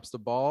person drops the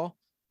ball,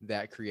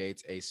 that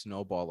creates a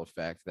snowball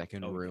effect that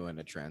can Oh yeah. ruin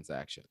a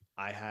transaction.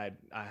 I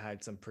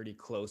had some pretty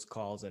close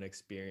calls and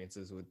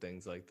experiences with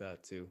things like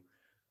that too.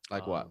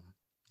 Like what?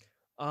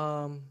 Um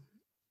um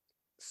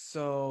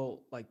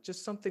so like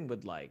just something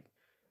with like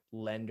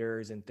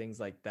lenders and things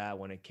like that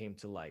when it came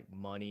to like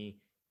money,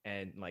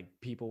 and like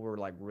people were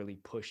like really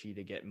pushy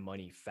to get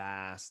money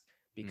fast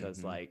because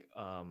Hmm. like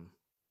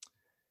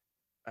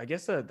I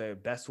guess the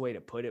best way to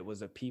put it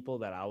was the people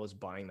that I was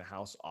buying the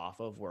house off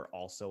of were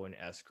also in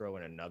escrow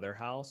in another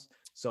house.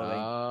 So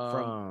they,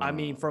 from, I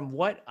mean, Oh. from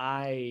what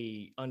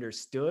I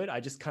understood,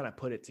 I just kind of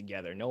put it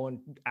together. No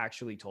one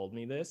actually told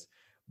me this,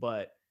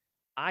 but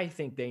I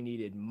think they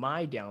needed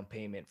my down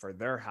payment for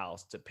their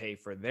house to pay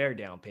for their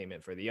down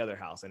payment for the other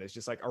house. And it's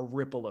just like a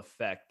ripple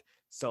effect.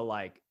 So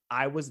like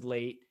I was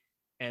late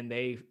and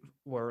they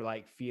were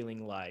like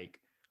feeling like,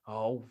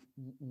 oh,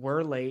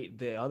 we're late.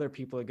 The other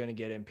people are going to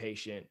get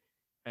impatient,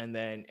 and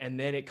then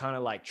it kind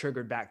of like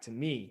triggered back to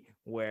me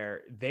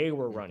where they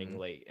were running Hmm.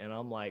 late, and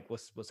I'm like,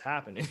 what's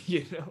happening?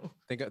 You know?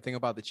 Think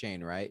about the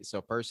chain, right?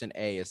 So person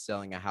A is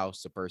selling a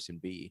house to person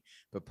B,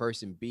 but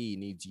person B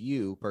needs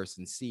you,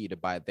 person C, to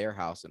buy their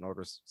house in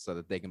order so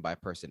that they can buy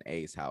person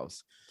A's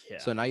house. Yeah.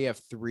 So now you have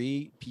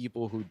three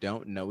people who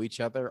don't know each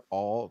other,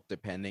 all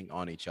depending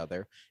on each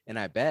other. And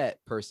I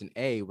bet person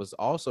A was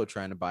also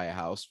trying to buy a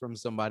house from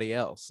somebody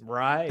else.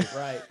 Right.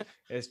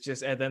 It's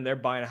just, and then they're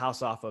buying a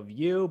house off of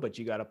you, but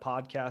you got a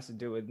podcast to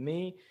do with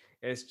me.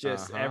 It's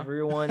just Uh-huh.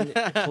 everyone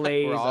We're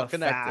plays all a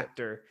connected.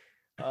 factor.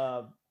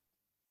 uh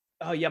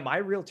oh yeah, my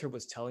realtor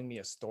was telling me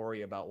a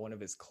story about one of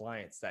his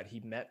clients that he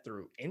met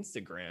through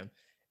Instagram,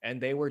 and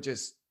they were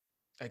just,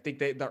 I think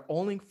their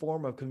only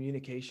form of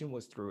communication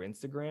was through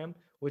Instagram,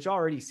 which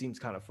already seems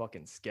kind of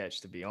fucking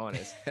sketch, to be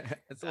honest.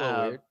 It's a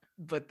little weird.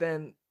 But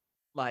then,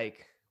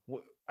 like,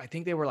 I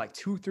think they were like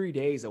 2 3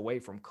 days away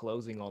from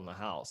closing on the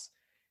house,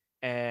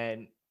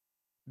 and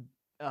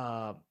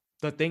uh,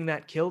 the thing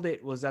that killed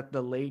it was that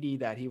the lady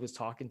that he was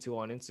talking to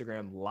on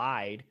Instagram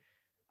lied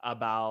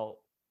about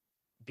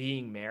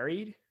being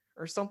married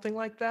or something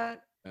like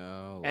that,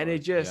 Oh and it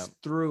Lord. Yep. just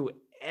threw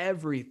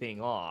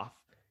everything off.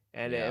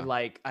 And it Yeah.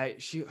 like I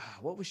she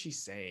what was she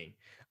saying?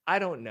 I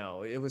don't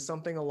know. It was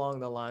something along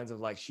the lines of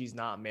like she's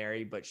not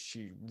married, but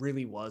she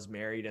really was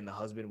married, and the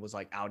husband was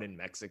like out in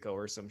Mexico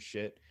or some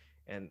shit.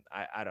 And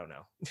I don't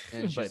know,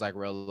 And she's but like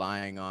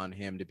relying on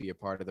him to be a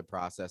part of the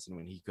process. And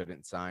when he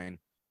couldn't sign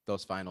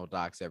those final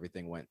docs,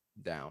 everything went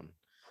down.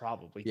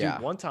 probably, dude. Yeah.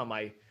 One time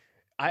I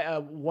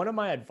one of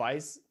my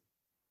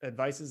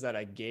advices that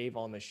I gave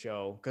on the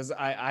show, because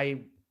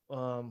I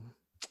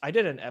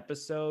did an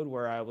episode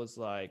where I was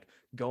like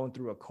going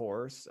through a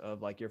course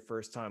of like your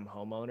first time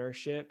home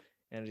ownership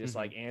and just Hmm.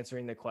 like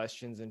answering the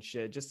questions and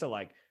shit just to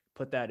like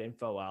put that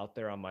info out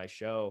there on my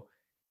show.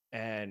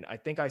 And I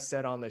think I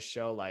said on the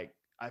show, like,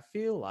 I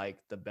feel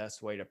like the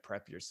best way to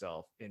prep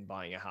yourself in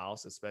buying a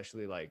house,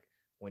 especially like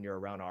when you're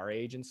around our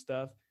age and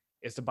stuff,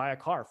 is to buy a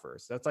car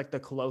first. That's like the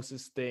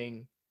closest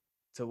thing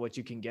to what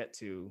you can get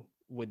to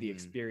with the Mm,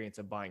 experience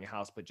of buying a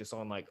house, but just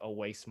on like a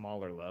way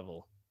smaller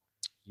level.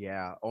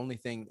 yeah.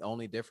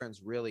 Only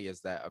difference really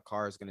is that a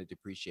car is going to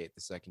depreciate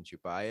the second you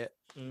buy it,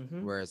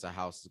 Hmm. whereas a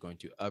house is going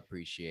to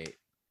appreciate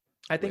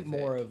I think with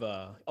it. more of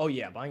oh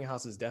yeah, buying a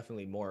house is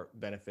definitely more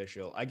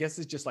beneficial. I guess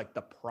it's just like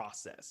the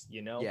process,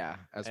 you know? Yeah,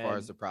 as far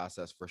as And the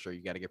process, for sure,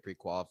 you got to get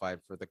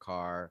pre-qualified for the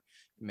car,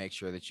 make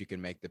sure that you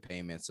can make the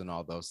payments and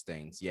all those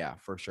things. Yeah,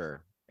 for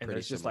sure.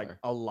 Pretty there's just like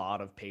similar. a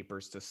lot of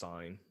papers to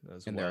sign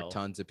as And there are well.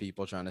 tons of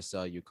people trying to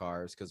sell you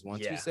cars because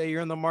once you Yeah. say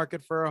you're in the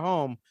market for a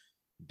home,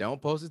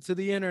 don't post it to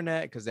the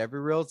internet because every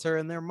realtor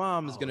and their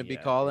mom is Oh going to be yeah,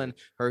 calling.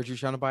 dude. Heard you're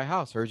trying to buy a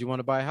house. Heard you want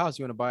to buy a house.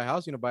 You want to buy a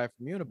house. You want to buy it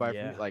from you. You want to buy it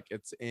from me. Yeah. Like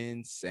it's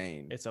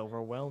insane. It's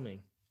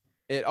overwhelming.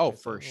 It oh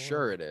It's for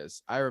sure overwhelming. it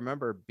is. I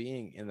remember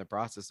being in the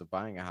process of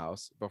buying a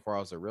house before I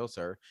was a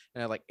realtor,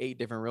 and I had like 8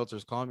 different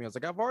realtors calling me. I was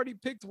like, I've already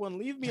picked one.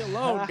 Leave me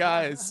alone,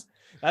 guys.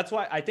 That's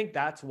why I think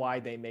that's why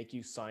they make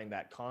you sign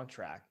that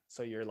contract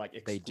so you're like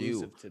They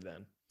do. exclusive to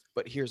them.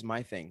 But here's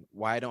my thing.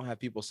 Why I don't have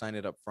people sign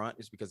it up front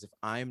is because if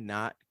I'm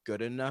not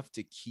good enough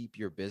to keep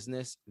your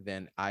business,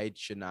 then I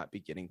should not be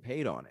getting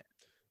paid on it.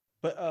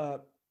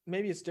 But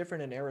maybe it's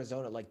different in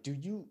Arizona. Like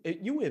you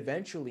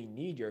eventually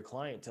need your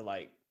client to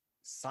like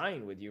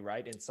sign with you,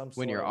 right? In some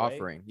When sort you're of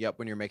way. offering. Yep,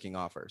 when you're making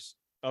offers.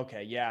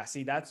 Okay, yeah.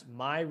 See, that's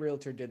my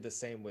realtor did the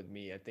same with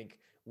me. I think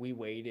we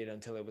waited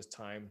until it was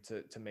time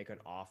to make an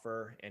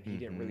offer and he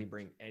didn't really Hmm.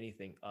 bring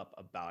anything up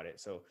about it.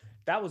 So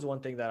that was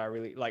one thing that I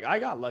really like. I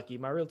got lucky.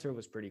 My realtor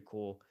was pretty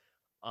cool.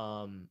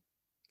 I'm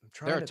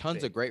There trying are to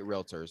tons of think. great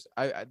realtors.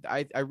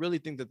 I really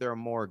think that there are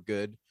more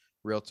good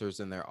realtors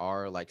than there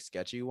are like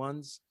sketchy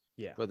ones,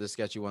 Yeah. but the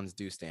sketchy ones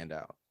do stand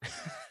out.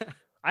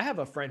 I have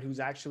a friend who's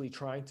actually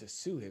trying to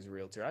sue his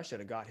realtor. I should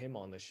have got him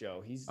on the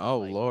show. He's Oh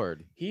like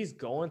Lord. he's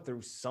going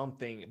through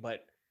something,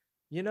 but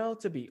you know,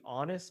 to be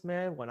honest,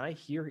 man, when I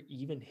hear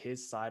even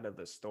his side of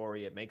the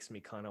story, it makes me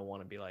kind of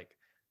want to be like,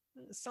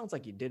 it sounds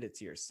like you did it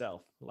to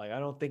yourself. Like, I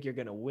don't think you're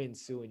gonna win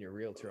suing your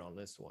realtor on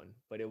this one.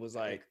 But it was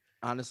It, like,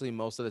 honestly,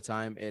 most of the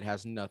time it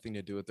has nothing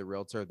to do with the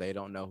realtor. They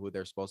don't know who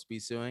they're supposed to be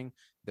suing.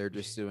 They're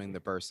just suing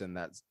the person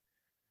that's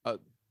uh,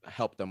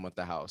 helped them with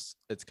the house.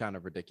 It's kind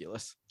of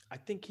ridiculous. I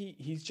think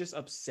he's just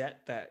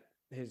upset that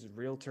his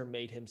realtor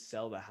made him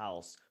sell the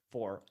house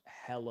for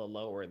hella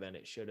lower than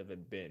it should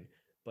have been.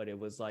 But it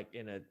was like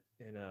in a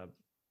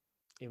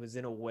it was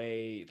in a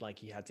way like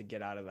he had to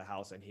get out of the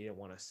house and he didn't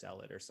want to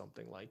sell it or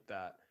something like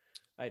that.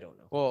 I don't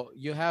know. Well,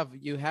 you have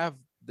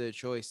the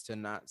choice to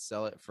not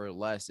sell it for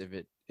less if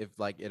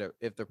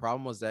the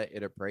problem was that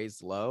it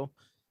appraised low,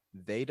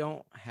 they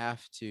don't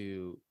have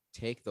to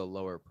take the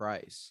lower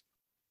price.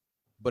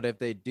 But if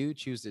they do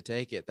choose to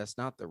take it, that's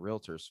not the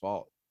realtor's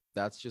fault.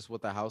 That's just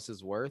what the house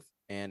is worth.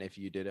 And if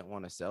you didn't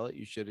want to sell it,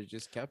 you should have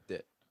just kept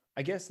it.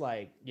 I guess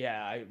like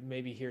yeah, I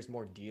maybe here's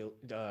more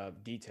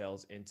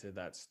details into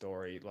that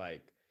story.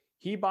 Like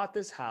he bought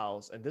this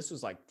house, and this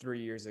was like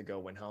 3 years ago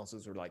when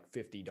houses were like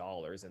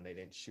 $50 and they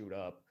didn't shoot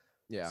up.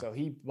 Yeah. So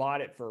he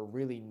bought it for a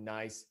really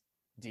nice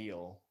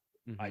deal,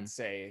 Hmm. I'd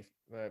say.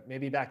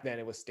 Maybe back then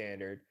it was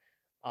standard,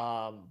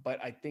 but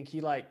I think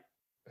he like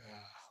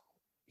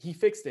he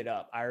fixed it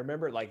up. I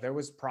remember like there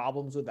was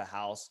problems with the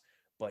house,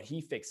 but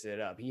he fixed it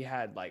up. He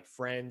had like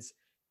friends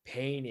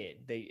paint it.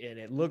 And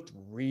it looked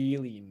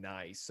really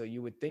nice. So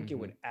you would think it Hmm.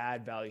 would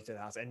add value to the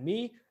house. And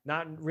me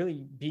not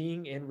really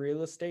being in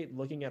real estate,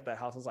 looking at that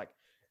house, I was like,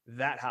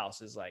 that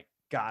house is like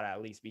gotta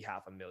at least be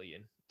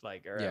 500,000,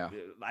 like or Yeah.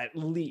 at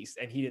least.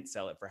 And he didn't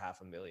sell it for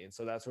 500,000.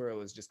 So that's where it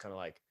was just kind of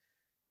like,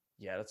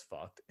 yeah, that's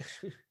fucked.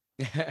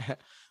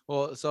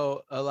 Well,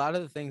 so a lot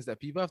of the things that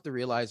people have to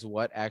realize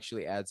what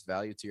actually adds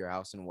value to your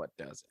house and what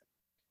doesn't,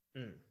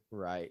 Mm,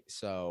 right?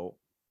 So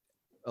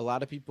a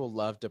lot of people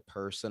love to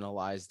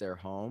personalize their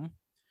home,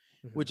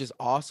 mhm. which is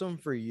awesome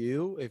for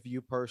you if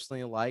you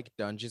personally like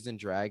Dungeons and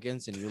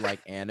Dragons and you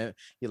like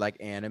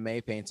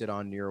anime painted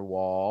on your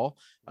wall,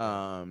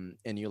 Right.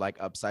 and you like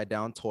upside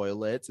down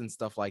toilets and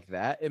stuff like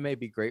that. It may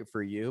be great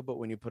for you, but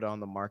when you put it on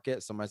the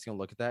market, somebody's gonna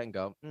look at that and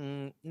go,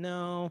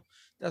 no,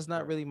 that's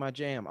not Right. really my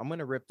jam. I'm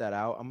gonna rip that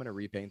out. I'm gonna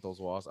repaint those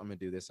walls. I'm gonna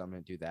do this. I'm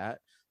gonna do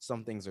that.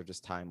 Some things are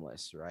just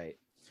timeless, right?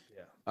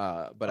 Yeah.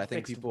 But A I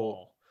think fixed people,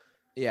 wall.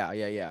 yeah,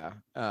 yeah,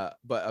 yeah.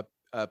 But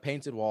a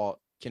painted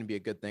wall can be a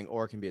good thing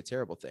or it can be a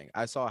terrible thing.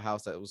 I saw a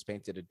house that was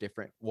painted a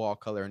different wall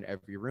color in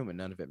every room and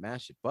none of it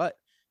matched it, but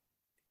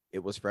it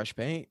was fresh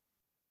paint.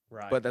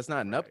 Right. But that's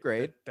not an Right.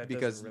 upgrade That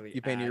doesn't because really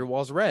you painted your add.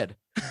 walls red.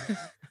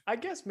 I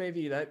guess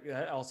maybe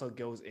that also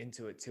goes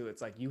into it too.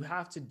 It's like you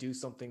have to do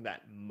something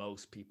that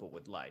most people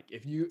would like.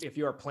 If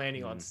you are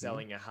planning on Hmm.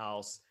 selling a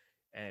house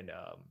and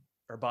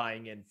or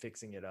buying and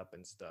fixing it up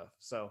and stuff.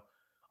 So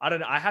I don't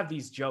know. I have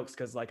these jokes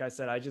because like I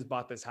said, I just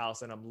bought this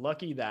house and I'm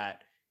lucky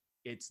that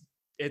it's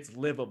it's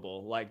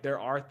livable. Like there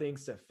are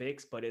things to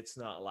fix, but it's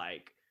not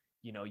like,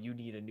 you know, you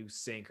need a new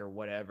sink or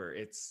whatever.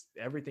 It's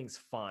everything's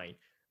fine.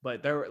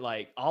 But they're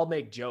like, I'll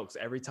make jokes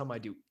every time I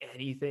do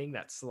anything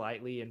that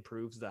slightly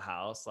improves the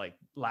house. Like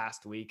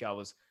last week, I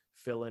was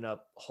filling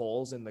up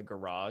holes in the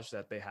garage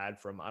that they had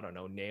from, I don't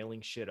know,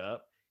 nailing shit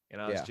up.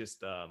 And I was Yeah.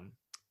 just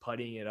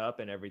puttying it up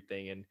and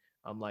everything. And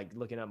I'm like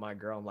looking at my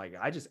girl. I'm like,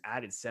 I just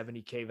added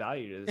 70K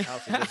value to this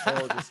house with this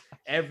whole, just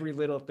every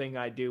little thing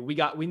I do. We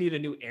need a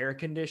new air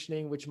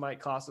conditioning, which might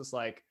cost us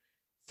like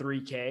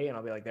 3K. And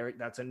I'll be like,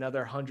 that's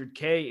another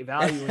 100K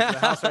value into the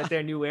house right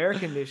there. New air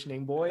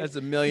conditioning, boy. That's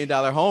 $1 million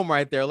home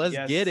right there. Let's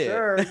Yes, get it.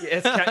 sir.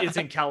 It's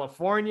in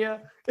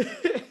California.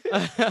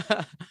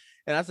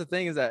 And that's the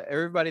thing, is that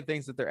everybody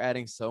thinks that they're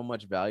adding so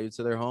much value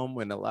to their home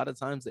when a lot of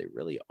times they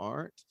really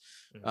aren't.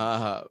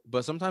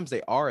 But sometimes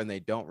they are and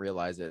they don't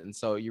realize it. And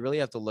so you really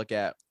have to look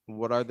at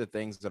what are the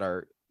things that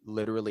are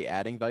literally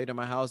adding value to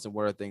my house and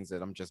what are things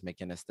that I'm just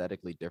making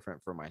aesthetically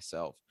different for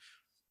myself.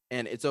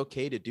 And it's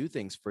okay to do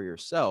things for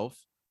yourself.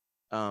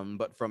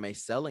 But from a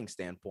selling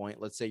standpoint,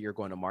 let's say you're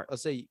going to market,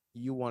 let's say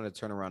you want to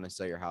turn around and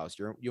sell your house.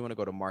 You want to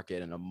go to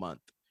market in a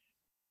month.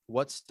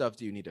 What stuff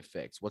do you need to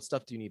fix? What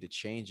stuff do you need to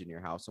change in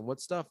your house? And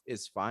what stuff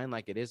is fine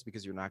like it is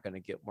because you're not going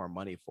to get more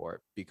money for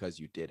it because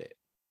you did it.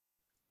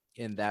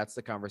 And that's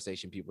the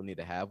conversation people need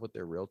to have with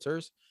their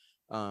realtors.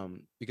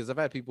 Because I've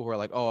had people who are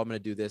like, oh, I'm going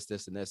to do this,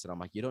 this, and this. And I'm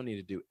like, you don't need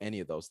to do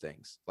any of those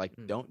things. Like,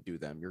 don't do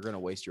them. You're going to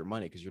waste your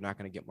money because you're not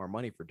going to get more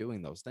money for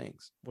doing those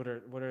things. What are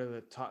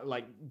the top,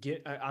 like,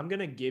 I'm going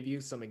to give you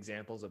some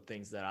examples of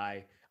things that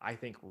I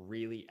think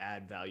really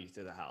add value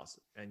to the house.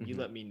 And you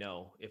let me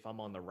know if I'm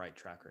on the right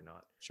track or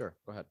not. Sure.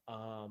 Go ahead.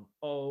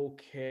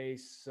 Okay.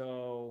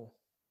 So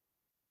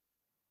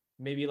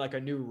maybe like a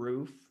new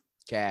roof.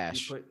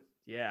 Cash.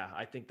 Yeah,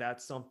 I think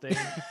that's something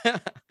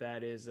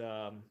that is,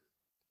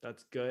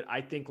 that's good.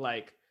 I think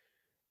like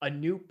a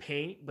new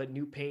paint, but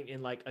new paint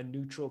in like a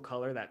neutral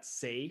color that's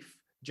safe,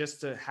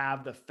 just to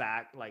have the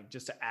fact, like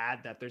just to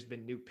add that there's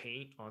been new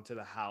paint onto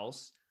the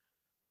house.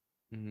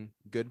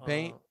 Good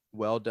paint,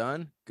 well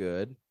done,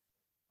 good.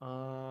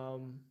 What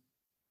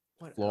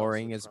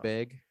flooring is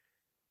big.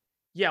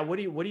 Yeah,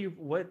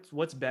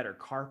 what's better,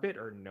 carpet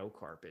or no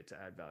carpet to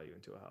add value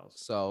into a house?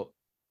 So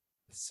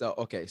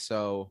okay,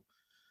 so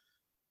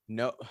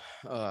no,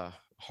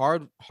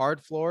 hard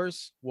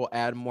floors will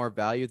add more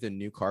value than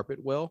new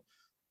carpet will,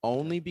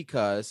 only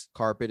because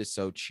carpet is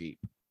so cheap.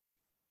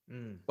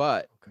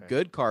 But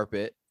good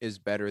carpet is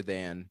better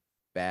than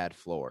bad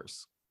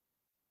floors.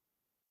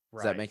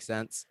 Does that make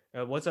sense?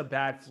 What's a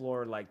bad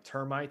floor, like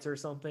termites or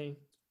something?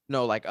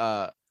 No, like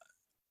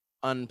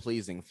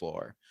unpleasing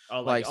floor.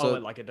 Oh, like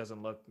it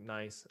doesn't look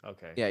nice.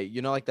 Okay. Yeah,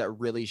 you know, like that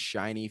really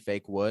shiny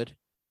fake wood.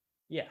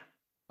 Yeah.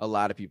 A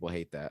lot of people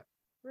hate that.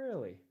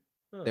 Really?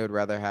 Huh. They would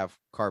rather have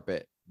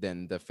carpet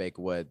than the fake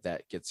wood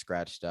that gets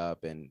scratched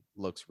up and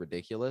looks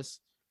ridiculous.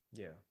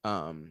 Yeah.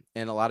 And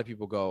a lot of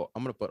people go,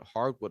 I'm gonna put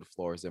hardwood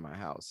floors in my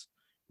house,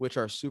 which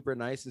are super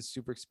nice and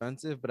super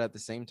expensive, but at the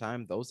same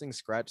time, those things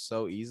scratch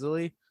so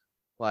easily.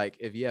 Like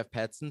if you have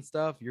pets and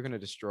stuff, you're gonna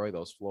destroy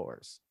those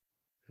floors.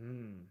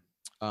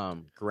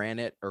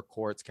 Granite or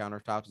quartz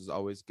countertops is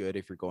always good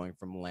if you're going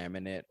from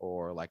laminate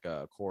or like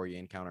a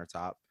Corian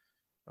countertop.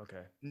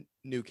 Okay.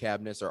 New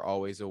cabinets are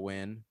always a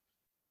win.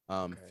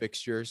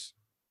 Fixtures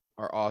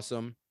are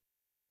awesome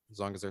as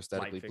long as they're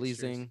aesthetically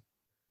pleasing.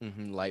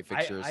 Light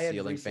fixtures,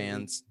 ceiling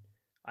fans.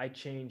 I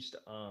changed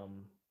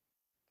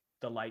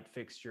the light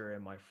fixture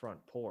in my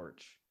front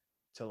porch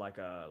to like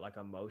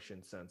a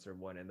motion sensor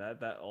one, and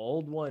that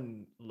old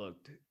one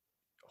looked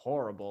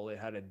horrible. It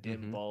had a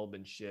dim bulb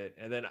and shit.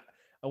 And then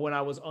when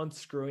I was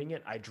unscrewing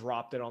it, I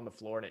dropped it on the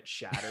floor and it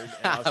shattered.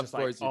 And I was just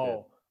like,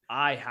 oh,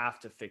 I have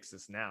to fix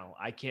this now.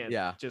 I can't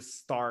just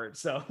start.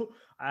 So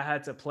I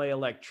had to play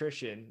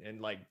electrician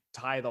and like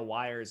tie the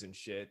wires and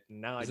shit.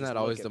 And now isn't that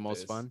always the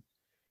most fun?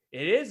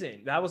 It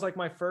isn't. That was like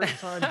my first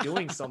time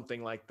doing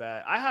something like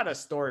that. I had a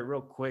story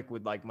real quick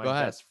with like my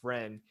best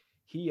friend.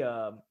 He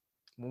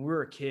when we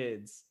were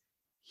kids,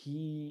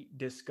 he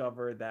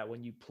discovered that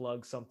when you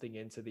plug something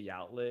into the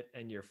outlet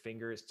and your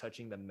finger is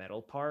touching the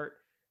metal part,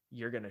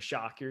 you're gonna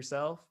shock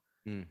yourself.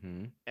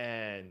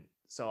 And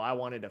so I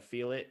wanted to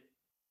feel it.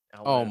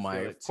 Oh my,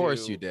 of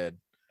course you did.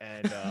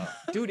 And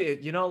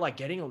dude, you know, like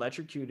getting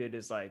electrocuted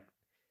is like,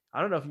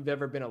 I don't know if you've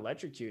ever been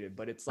electrocuted,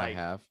 but it's like, I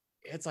have.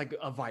 It's like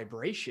a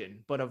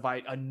vibration, but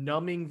a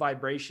numbing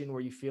vibration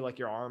where you feel like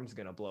your arm's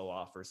gonna blow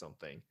off or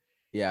something.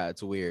 Yeah,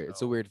 it's weird.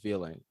 It's a weird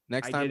feeling.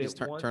 Next time,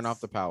 just turn off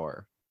the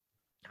power.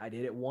 I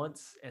did it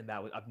once, and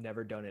I've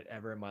never done it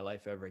ever in my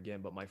life ever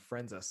again. But my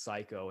friend's a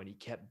psycho, and he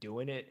kept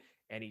doing it,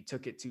 and he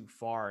took it too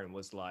far and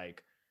was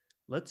like,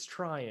 let's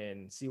try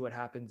and see what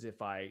happens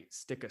if I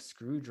stick a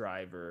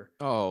screwdriver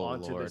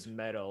onto this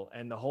metal.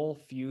 And the whole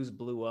fuse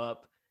blew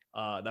up.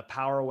 The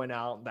power went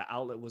out. The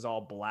outlet was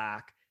all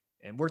black.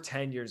 And we're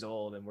 10 years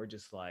old and we're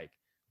just like,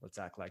 let's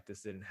act like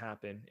this didn't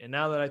happen. And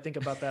now that I think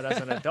about that as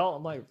an adult,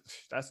 I'm like,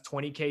 that's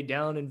 20K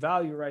down in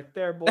value right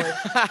there, boy.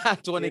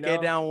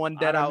 20K down, one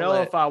dead outlet. I don't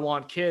know if I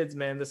want kids,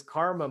 man. This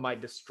karma might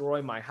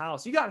destroy my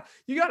house. You got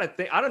to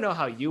think. I don't know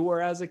how you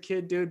were as a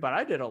kid, dude, but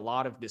I did a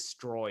lot of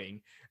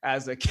destroying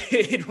as a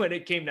kid when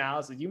it came to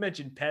houses. You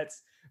mentioned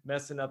pets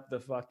messing up the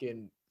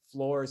fucking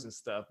floors and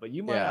stuff, but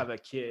you might Yeah, have a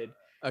kid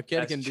a kid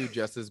that's can do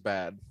just as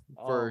bad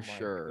oh for my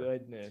sure.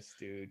 goodness,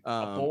 dude. A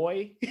Um,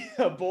 boy?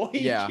 A boy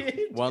yeah, kid?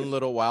 one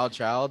little wild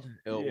child,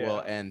 it will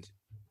Yeah. end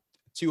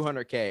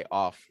 200K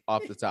off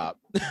the top.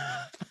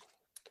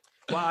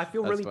 Wow, I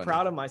feel That's really funny.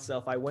 proud of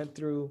myself. I went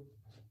through,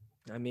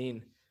 I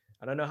mean,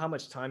 I don't know how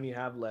much time you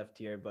have left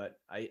here, but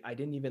I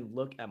didn't even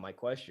look at my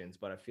questions,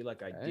 but I feel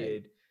like I Hey.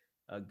 did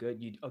a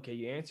good. You okay?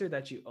 You answered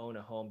that you own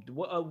a home.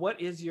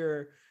 What is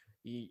your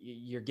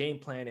game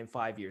plan in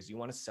 5 years? You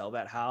want to sell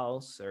that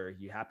house, or are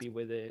you happy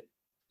with it?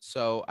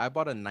 So I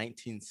bought a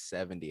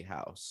 1970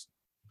 house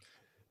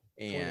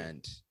 20.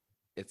 and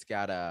it's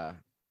got a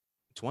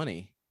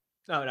 20.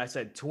 No, and I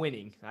said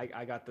twinning.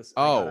 I got this.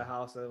 I got a Oh,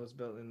 house that was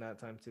built in that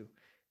time too.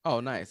 oh,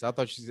 nice. I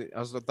thought you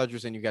were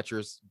saying you got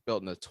yours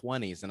built in the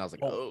 20s, and I was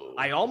like, Oh, oh.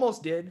 I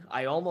almost did.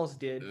 I almost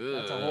did.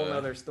 That's a whole Ugh.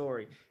 nother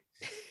story.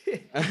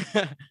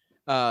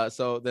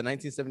 So the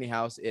 1970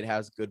 house, it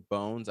has good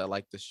bones. I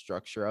like the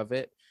structure of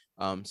it.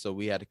 So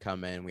we had to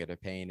come in, we had to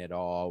paint it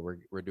all.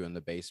 We're doing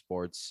the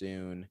baseboards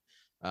soon.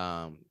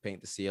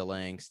 Paint the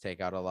ceilings, take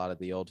out a lot of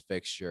the old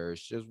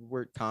fixtures. Just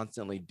we're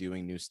constantly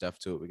doing new stuff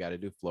to it. We got to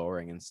do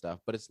flooring and stuff,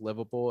 but it's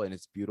livable and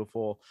it's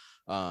beautiful.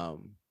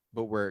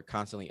 But we're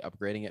constantly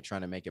upgrading it,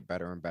 trying to make it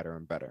better and better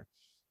and better.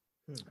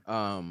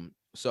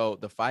 So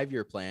the 5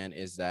 year plan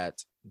is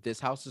that this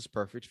house is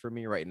perfect for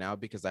me right now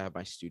because I have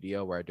my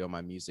studio where I do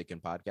my music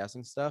and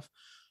podcasting stuff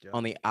Yeah.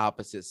 on the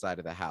opposite side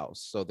of the house.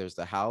 So there's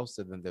the house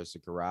and then there's the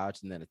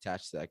garage, and then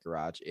attached to that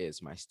garage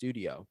is my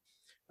studio,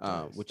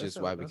 Nice. which is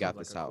why we That sounds got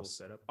like this a cool house.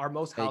 setup. Are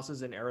most Hey,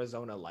 houses in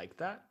Arizona like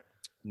that?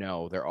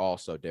 no, they're all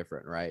so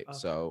different, right? Okay.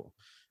 So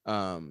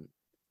um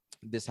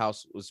this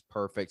house was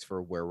perfect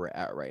for where we're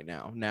at right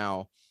now.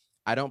 Now,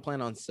 I don't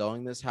plan on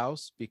selling this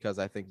house because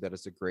I think that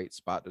it's a great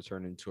spot to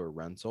turn into a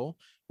rental,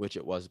 which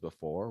it was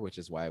before, which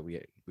is why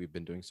we've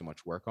been doing so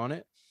much work on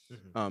it.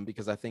 Mhm.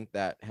 Because I think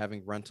that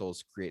having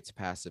rentals creates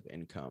passive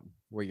income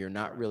where you're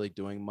not Right. really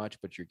doing much,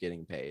 but you're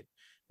getting paid.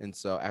 And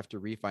so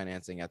after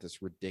refinancing at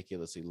this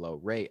ridiculously low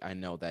rate, I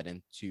know that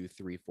in 2,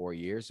 3, 4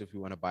 years, if we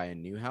want to buy a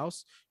new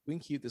house, we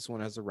can keep this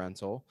one as a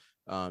rental,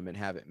 and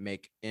have it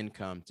make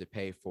income to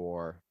pay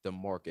for the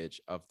mortgage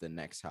of the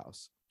next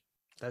house.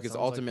 That Because sounds like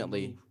the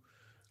ultimately, move.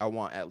 I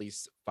want at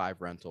least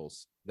 5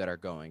 rentals that are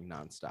going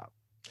nonstop.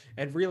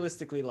 And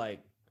realistically,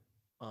 like,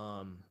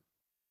 um,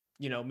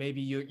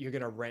 maybe you're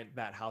gonna rent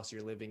that house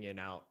you're living in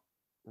out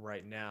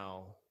right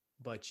now,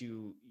 but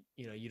you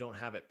don't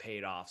have it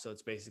paid off. So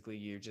it's basically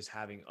you're just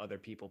having other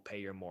people pay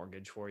your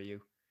mortgage for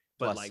you.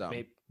 But Plus like some.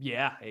 maybe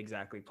yeah,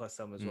 exactly. Plus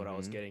some is what I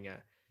was Mm-hmm. getting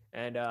at.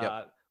 And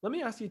Yep. let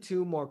me ask you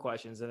two more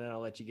questions and then I'll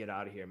let you get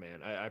out of here,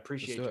 man. I Let's do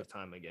appreciate your it.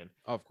 time again.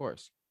 Oh, of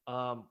course.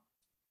 Um,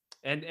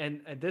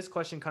 and this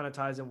question kind of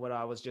ties in what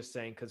I was just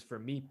saying because for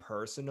me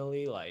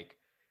personally, like,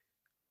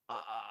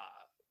 uh,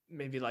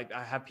 maybe like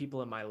I have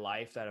people in my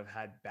life that have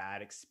had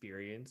bad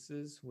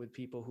experiences with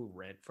people who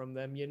rent from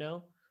them,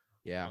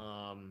 Yeah,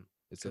 um,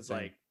 it's a because thing.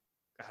 like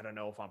I don't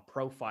know if I'm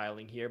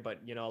profiling here, but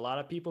a lot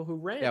of people who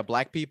rent. Yeah,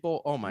 black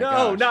people. Oh my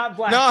No, gosh. not No,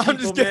 black I'm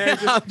just people, kidding. man.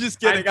 Just I'm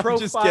just I'm kidding. I'm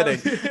just kidding.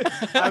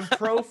 profiling. I'm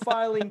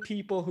profiling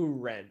people who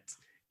rent.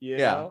 You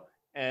Yeah. know,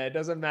 and it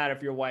doesn't matter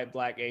if you're white,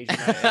 black, Asian.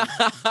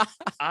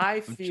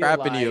 I I'm feel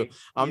trapping you. like,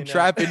 I'm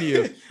trapping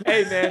you.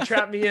 hey man,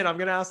 trap me in. I'm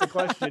gonna ask the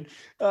question.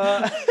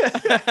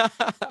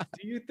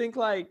 Do you think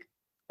like,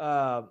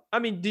 I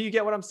mean, do you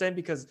get what I'm saying?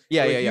 Because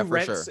Yeah, yeah, if yeah, you for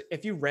rent, sure.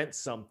 if you rent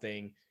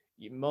something,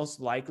 most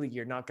likely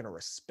you're not gonna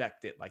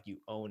respect it like you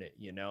own it,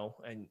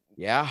 And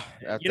Yeah,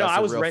 that's I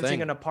a was real renting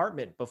thing. an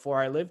apartment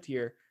before I lived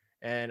here.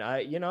 And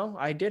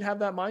I did have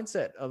that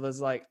mindset of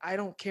was like, I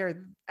don't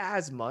care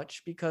as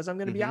much because I'm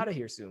gonna be Hmm. out of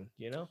here soon.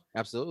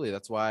 Absolutely.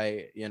 That's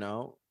why,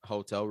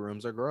 hotel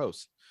rooms are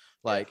gross.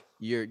 Yeah. Like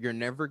you're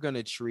never going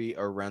to treat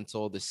a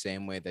rental the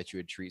same way that you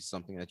would treat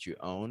something that you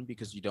own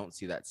because you don't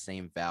see that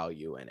same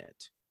value in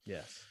it.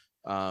 Yes.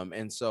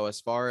 And so as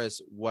far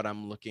as what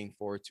I'm looking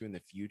forward to in the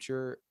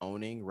future,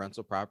 owning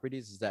rental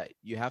properties is that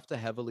you have to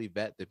heavily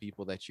vet the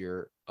people that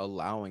you're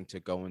allowing to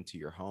go into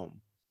your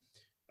home.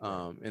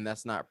 Right. And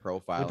that's not Would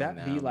profiling that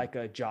be them. like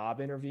a job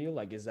interview?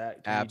 Like, can you do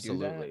that?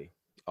 Absolutely.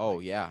 Oh,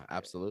 Like, yeah,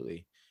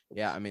 absolutely.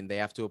 Yeah, I mean, they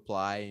have to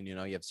apply and, you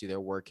have to see their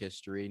work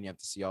history and you have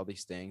to see all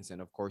these things.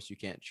 And of course, you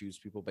can't choose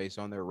people based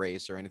on their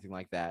race or anything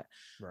like that.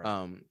 right.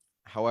 Um,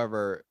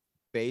 However,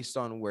 based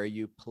on where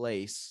you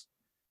place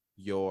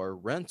your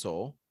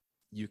rental,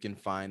 you can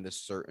find the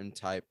certain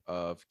type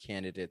of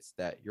candidates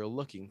that you're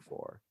looking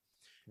for.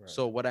 Right.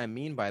 So, what I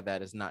mean by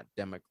that is not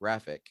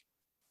demographic.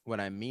 What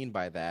I mean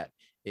by that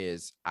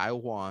is I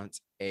want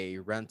a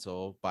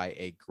rental by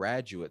a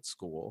graduate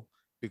school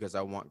because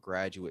I want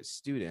graduate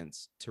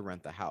students to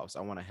rent the house.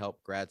 I want to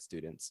help grad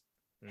students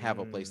have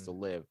a place Mm. to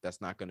live that's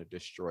not going to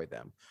destroy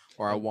them.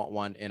 Or I And want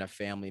one in a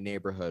family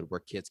neighborhood where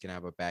kids can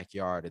have a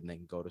backyard and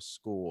then go to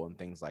school and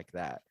things like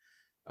that.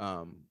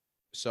 Um,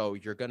 so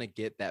you're going to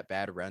get that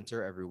bad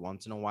renter every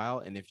once in a while.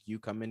 And if you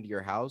come into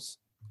your house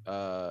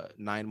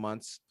 9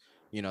 months,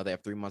 they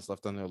have 3 months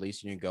left on their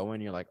lease and you go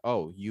and you're like,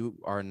 oh, you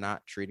are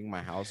not treating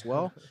my house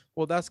well.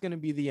 Well, that's going to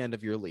be the end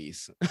of your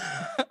lease.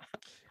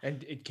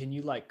 And can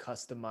you like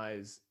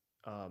customize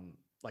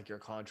like your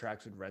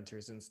contracts with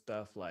renters and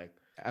stuff?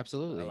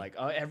 Absolutely.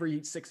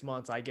 Every 6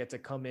 months I get to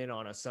come in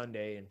on a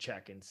Sunday and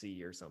check and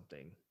see or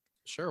something.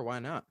 Sure, why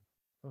not?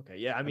 Okay.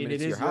 Yeah. I I mean, mean, it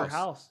it's your is your house.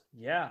 house.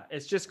 Yeah.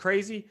 It's just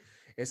crazy.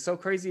 It's so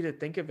crazy to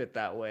think of it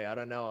that way. I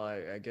don't know.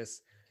 I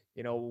guess,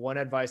 one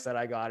advice that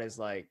I got is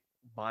like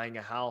buying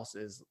a house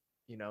is,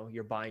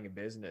 you're buying a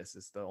business.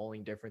 It's the only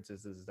difference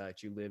is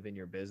that you live in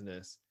your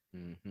business.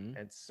 Mm-hmm.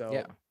 And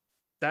Yeah.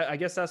 so I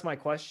guess that's my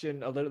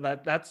question a little.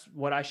 That's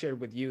what I shared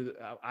with you.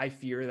 I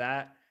fear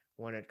that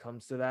when it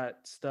comes to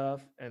that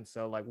stuff. And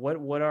so like,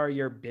 what are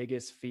your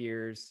biggest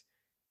fears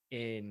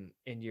in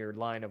your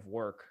line of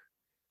work?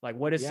 Like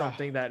what is Yeah.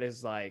 something that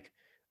is like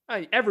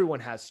everyone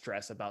has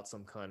stress about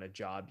some kind of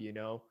job,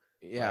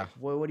 Yeah. like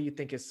what do you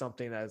think is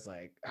something that is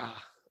like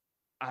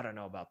I don't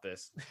know about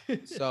this.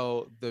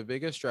 So the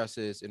biggest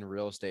stresses in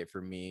real estate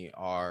for me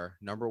are,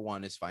 number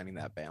one is finding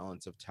that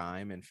balance of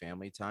time and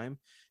family time.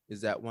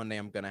 Is that one day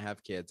I'm gonna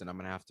have kids and I'm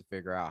gonna have to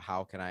figure out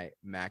how can I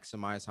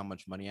maximize how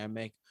much money I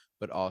make,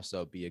 but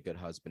also be a good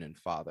husband and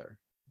father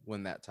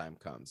when that time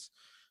comes.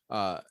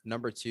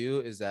 Number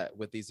two is that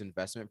with these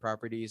investment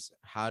properties,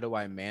 how do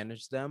I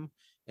manage them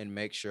and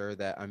make sure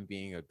that I'm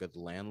being a good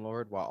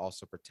landlord while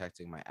also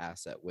protecting my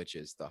asset, which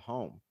is the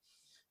home.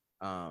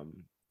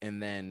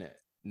 And then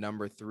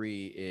number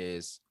three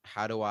is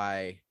how do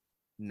I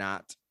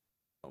not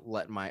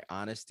let my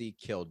honesty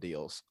kill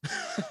deals?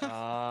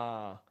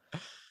 Ah,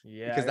 Because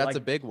yeah, that's like a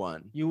big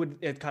one.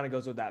 it kind of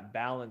goes with that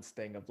balance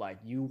thing of like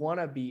you want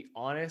to be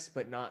honest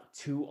but not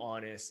too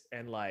honest,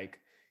 and like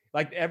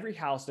every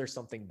house there's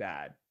something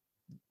bad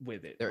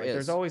with it. There Like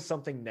there's is. always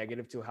something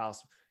negative to a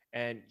house,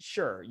 and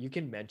sure, you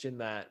can mention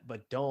that,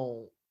 but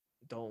don't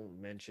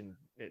mention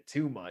it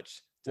too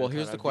much to Well, kind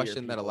here's the of veer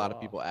question that a people lot of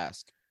off. people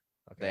ask.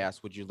 They Okay.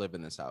 ask, would you live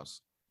in this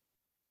house?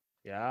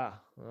 Yeah.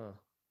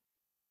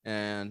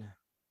 And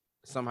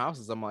some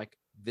houses, I'm like,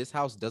 this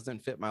house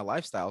doesn't fit my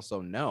lifestyle.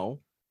 So no.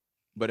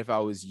 But if I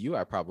was you,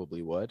 I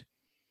probably would.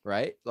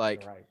 Right.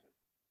 Like, Right.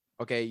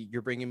 okay,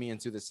 you're bringing me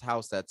into this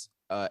house that's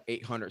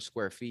 800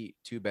 square feet,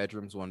 2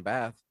 bedrooms, 1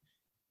 bath.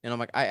 And I'm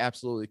like, I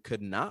absolutely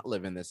could not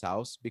live in this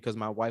house because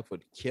my wife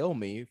would kill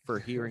me for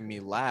hearing me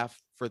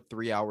laugh for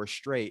 3 hours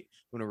straight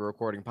when we were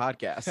recording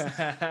podcasts.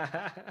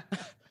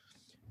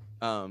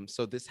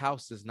 So this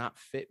house does not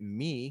fit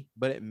me,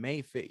 but it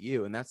may fit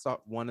you. And that's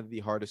one of the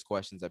hardest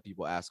questions that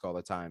people ask all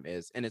the time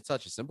is, and it's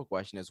such a simple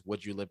question is,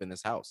 would you live in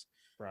this house?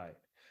 Right.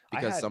 I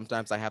Because had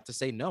sometimes I have to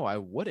say, no, I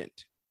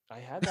wouldn't. I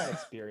had that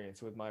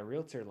experience with my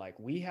realtor. Like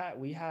we had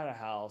a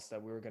house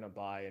that we were gonna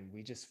buy, and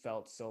we just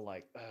felt so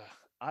like,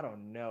 I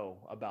don't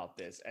know about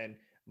this. And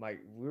we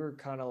were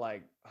kind of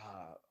like,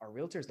 our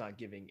realtor's not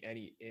giving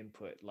any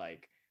input.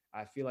 Like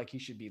I feel like he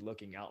should be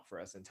looking out for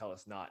us and tell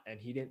us not. And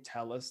he didn't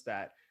tell us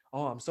that.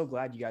 Oh, I'm so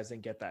glad you guys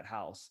didn't get that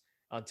house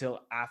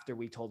until after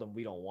we told him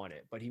we don't want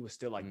it. But he was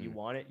still like, you Mm,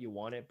 want it, you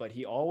want it. But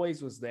he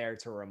always was there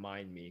to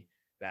remind me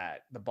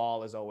that the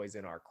ball is always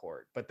in our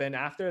court. But then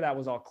after that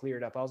was all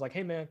cleared up, I was like,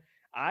 hey man,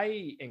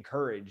 I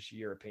encourage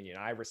your opinion.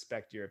 I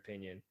respect your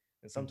opinion.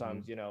 And mhm.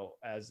 sometimes,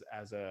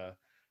 as a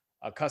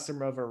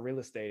customer of a real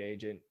estate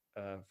agent,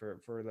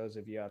 for those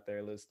of you out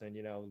there listening,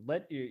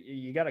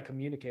 you got to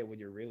communicate with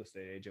your real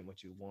estate agent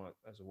what you want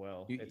as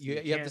well. You, It's you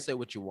you you have to can't. say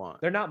what you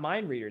want. They're not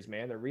mind readers,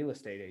 man. They're real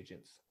estate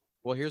agents.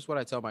 Well, here's what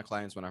I tell my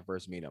clients when I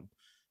first meet them.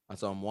 I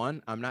tell them,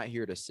 one, I'm not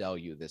here to sell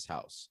you this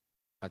house.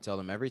 I tell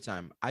them every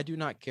time, I do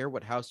not care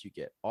what house you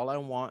get. All I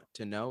want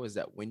to know is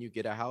that when you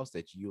get a house,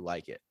 that you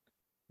like it.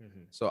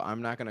 Mm-hmm. So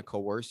I'm not going to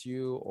coerce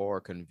you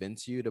or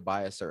convince you to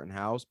buy a certain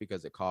house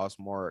because it costs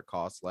more, or it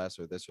costs less,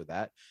 or this or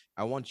that.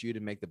 I want you to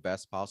make the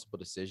best possible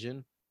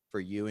decision for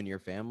you and your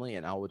family,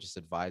 and I will just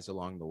advise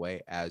along the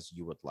way as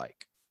you would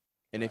like.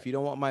 And if Right. you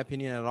don't want my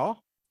opinion at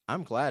all,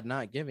 I'm glad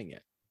not giving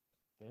it.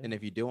 Yeah. And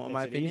if you do want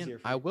my Makes it opinion, easier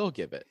for I you. will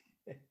give it.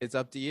 It's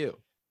up to you.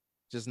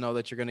 Just know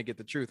that you're going to get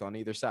the truth on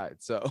either side.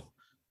 So,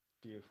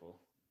 Beautiful.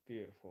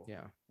 Beautiful.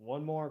 yeah,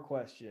 One more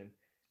question.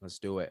 let's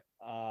do it.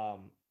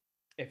 Um,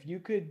 if you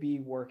could be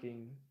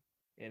working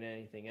in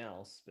anything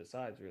else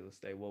besides real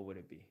estate, what would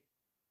it be?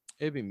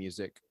 It'd be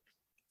music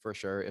for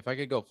sure. If I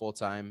could go full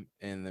time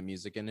in the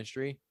music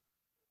industry,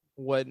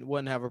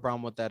 wouldn't have a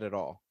problem with that at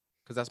all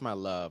because that's my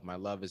love. My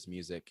love is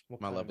music.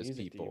 What My kind of love is music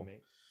do you people.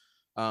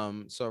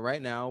 make? So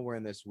right now we're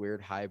in this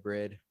weird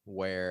hybrid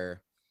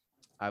where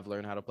I've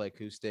learned how to play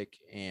acoustic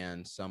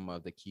and some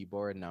of the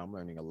keyboard. Now I'm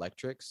learning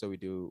electric. So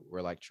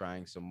we're like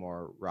trying some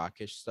more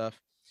rockish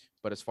stuff.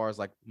 But as far as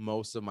like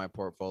most of my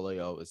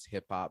portfolio is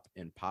hip hop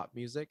and pop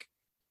music.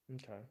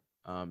 Okay.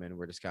 And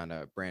we're just kind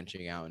of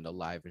branching out into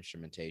live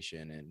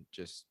instrumentation and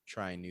just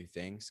trying new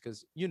things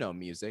because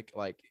music,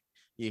 like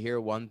you hear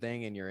one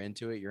thing and you're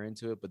into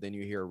it, but then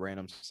you hear a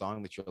random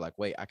song that you're like,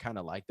 wait, I kind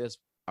of like this.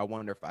 I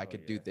wonder if I Oh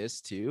could do yeah.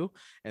 this too.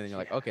 And then you're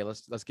like, okay,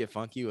 let's get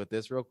funky with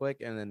this real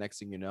quick. And the next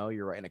thing you know,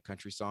 you're writing a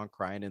country song,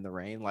 crying in the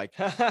rain. Like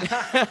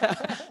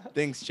Yeah.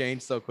 things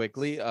change so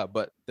quickly.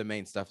 But the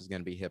main stuff is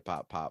gonna be hip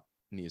hop, pop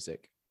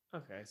music,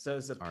 Okay. So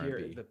is R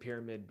and B. the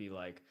pyramid be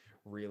like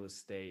real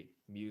estate,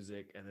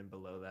 music, and then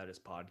below that is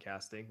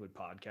podcasting? Would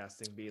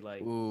podcasting be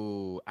like,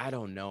 Ooh, I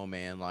don't know,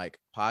 man. Like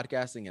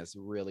podcasting has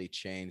really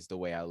changed the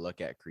way I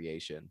look at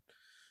creation.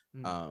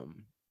 hmm,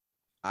 Um,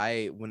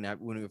 when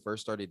we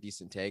first started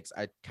Decent Takes,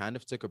 I kind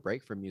of took a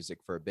break from music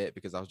for a bit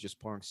because I was just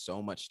pouring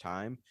so much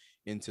time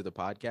into the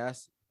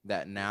podcast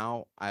that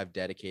now I've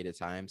dedicated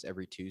times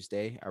every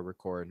Tuesday. I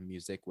record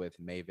music with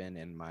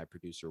Maven and my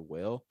producer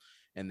Will,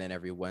 and then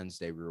every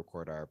Wednesday we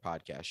record our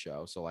podcast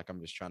show. So like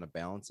I'm just trying to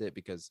balance it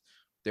because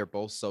they're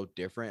both so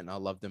different and I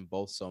love them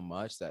both so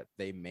much that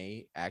they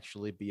may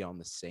actually be on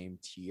the same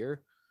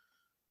tier.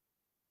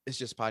 It's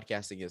just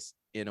podcasting is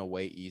in a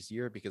way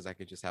easier because I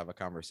could just have a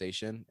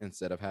conversation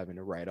instead of having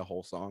to write a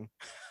whole song.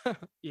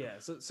 yeah.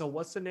 So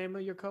what's the name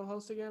of your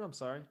co-host again? I'm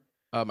sorry.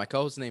 My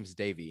co-host name's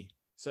Davey.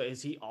 So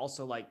is he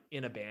also like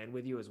in a band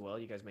with you as well?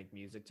 You guys make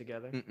music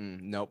together?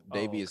 Nope, Oh,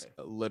 Davey is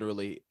okay.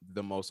 literally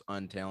the most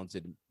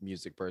untalented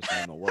music person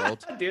in the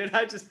world. Dude,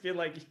 I just feel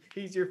like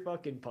he's your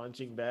fucking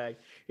punching bag.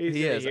 He's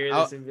He gonna is. hear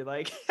this and be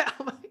like,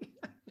 oh my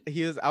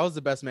He is. I was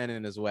the best man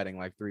in his wedding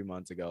like 3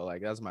 months ago.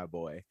 Like that's my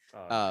boy.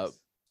 God. Oh, Uh, nice.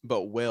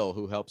 but Will,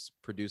 who helps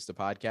produce the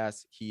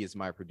podcast, he is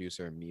my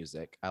producer in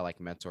music. I like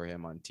mentor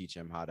him on teach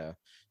him how to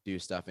do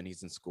stuff, and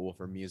he's in school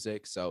for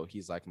music, so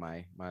he's like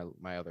my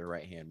other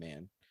right hand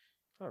man.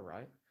 All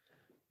right.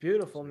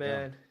 Beautiful, So yeah.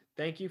 man.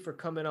 Thank you for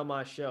coming on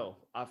my show.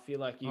 I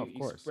feel like Oh, you of you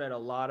course. spread a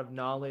lot of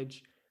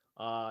knowledge.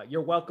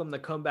 You're welcome to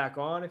come back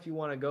on if you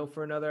want to go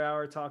for another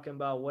hour talking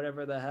about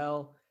whatever the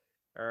hell.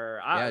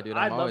 Or Yeah, dude,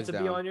 I'm I'd love always to be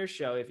down. on your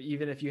show if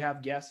even if you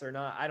have guests or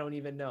not. I don't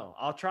even know.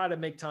 I'll try to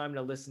make time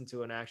to listen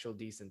to an actual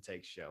Decent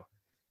Take show.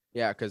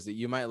 Yeah, because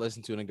you might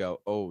listen to it and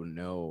go, "Oh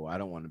no, I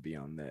don't want to be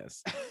on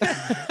this."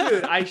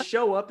 Dude, I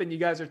show up and you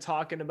guys are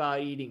talking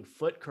about eating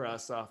foot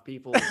crusts off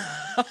people's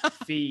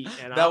feet,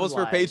 and That I'm was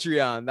for like,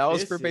 Patreon. That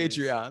was this for is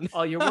Patreon.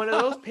 oh, you're one of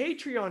those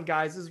Patreon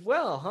guys as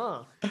well,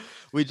 huh?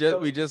 we just So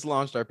we just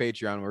launched our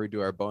Patreon where we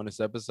do our bonus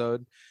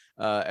episode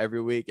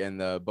every week, and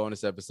the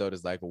bonus episode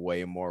is like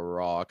way more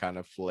raw, kind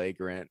of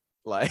flagrant,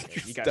 like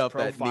yeah, you guys stuff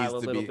that profile needs a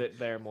to little be bit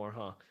there more,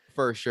 huh?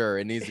 for sure.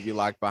 It needs to be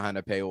locked behind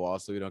a paywall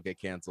so we don't get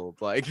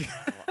canceled. Like,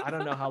 Well, I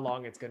don't know how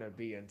long it's gonna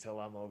be until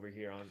I'm over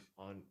here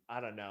on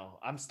I don't know.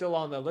 I'm still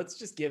on the let's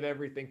just give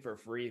everything for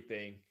free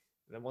thing.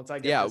 And then once I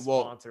get yeah. the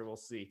Well, sponsor, we'll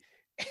see.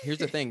 here's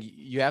the thing: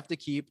 you have to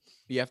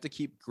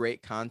keep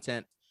great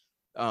content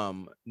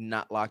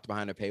not locked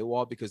behind a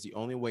paywall because the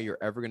only way you're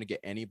ever going to get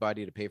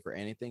anybody to pay for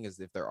anything is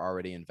if they're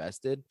already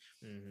invested.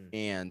 Mhm.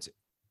 And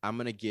I'm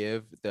going to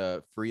give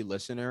the free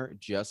listener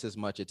just as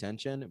much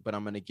attention, but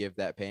I'm going to give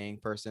that paying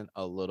person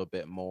a little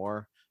bit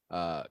more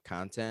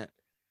content.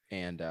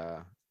 And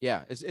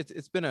yeah,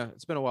 it's been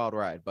a wild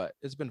ride, but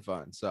it's been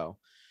fun. So,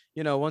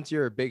 once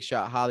you're a big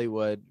shot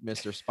Hollywood,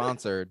 Mr.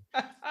 Sponsored,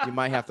 you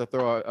might have to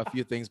throw a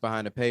few things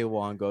behind a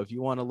paywall and go, if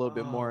you want a little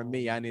bit more of Oh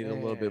me, I need a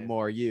little bit man.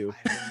 more of you.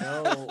 I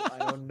don't know. I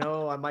don't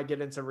know. I might get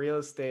into real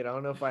estate. I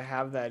don't know if I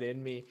have that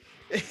in me.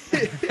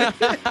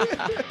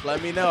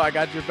 Let me know. I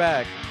got your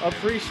back.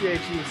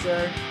 Appreciate you,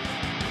 sir.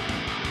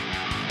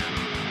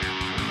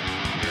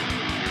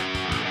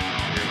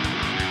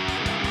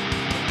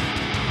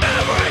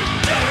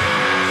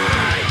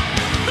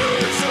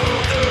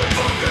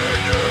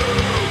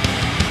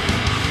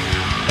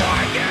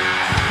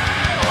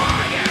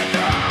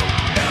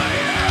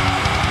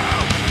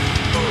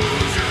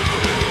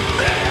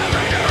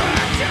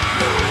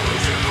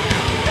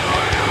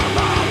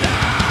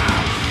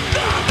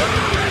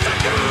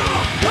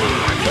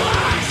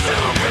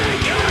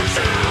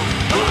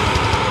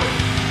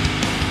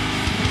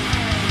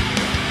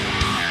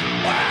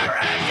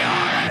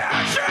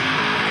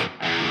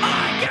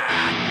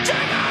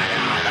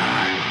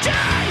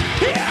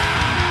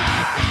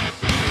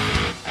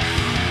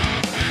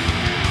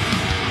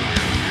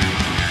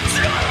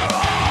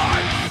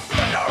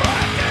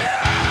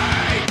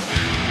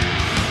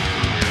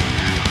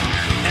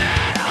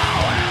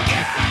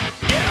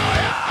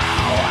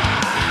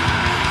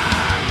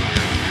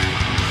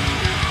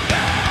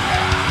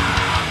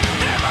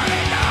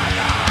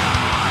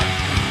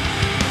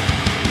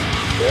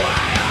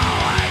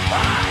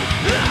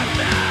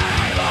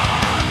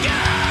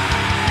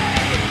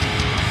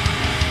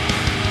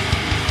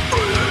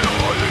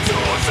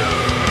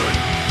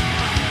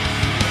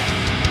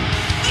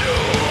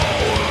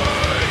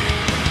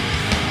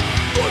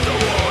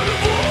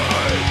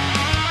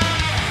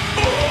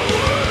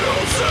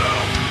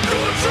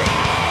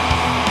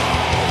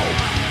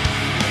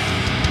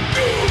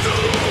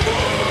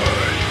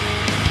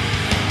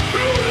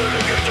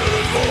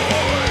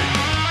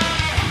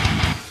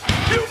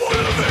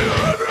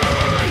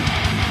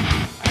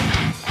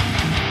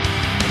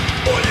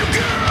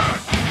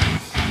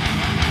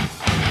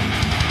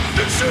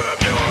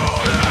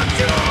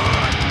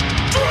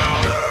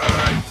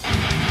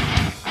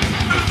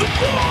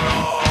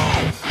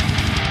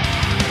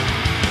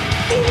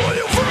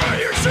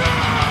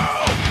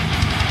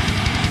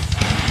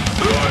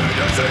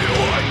 Say you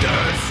like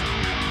this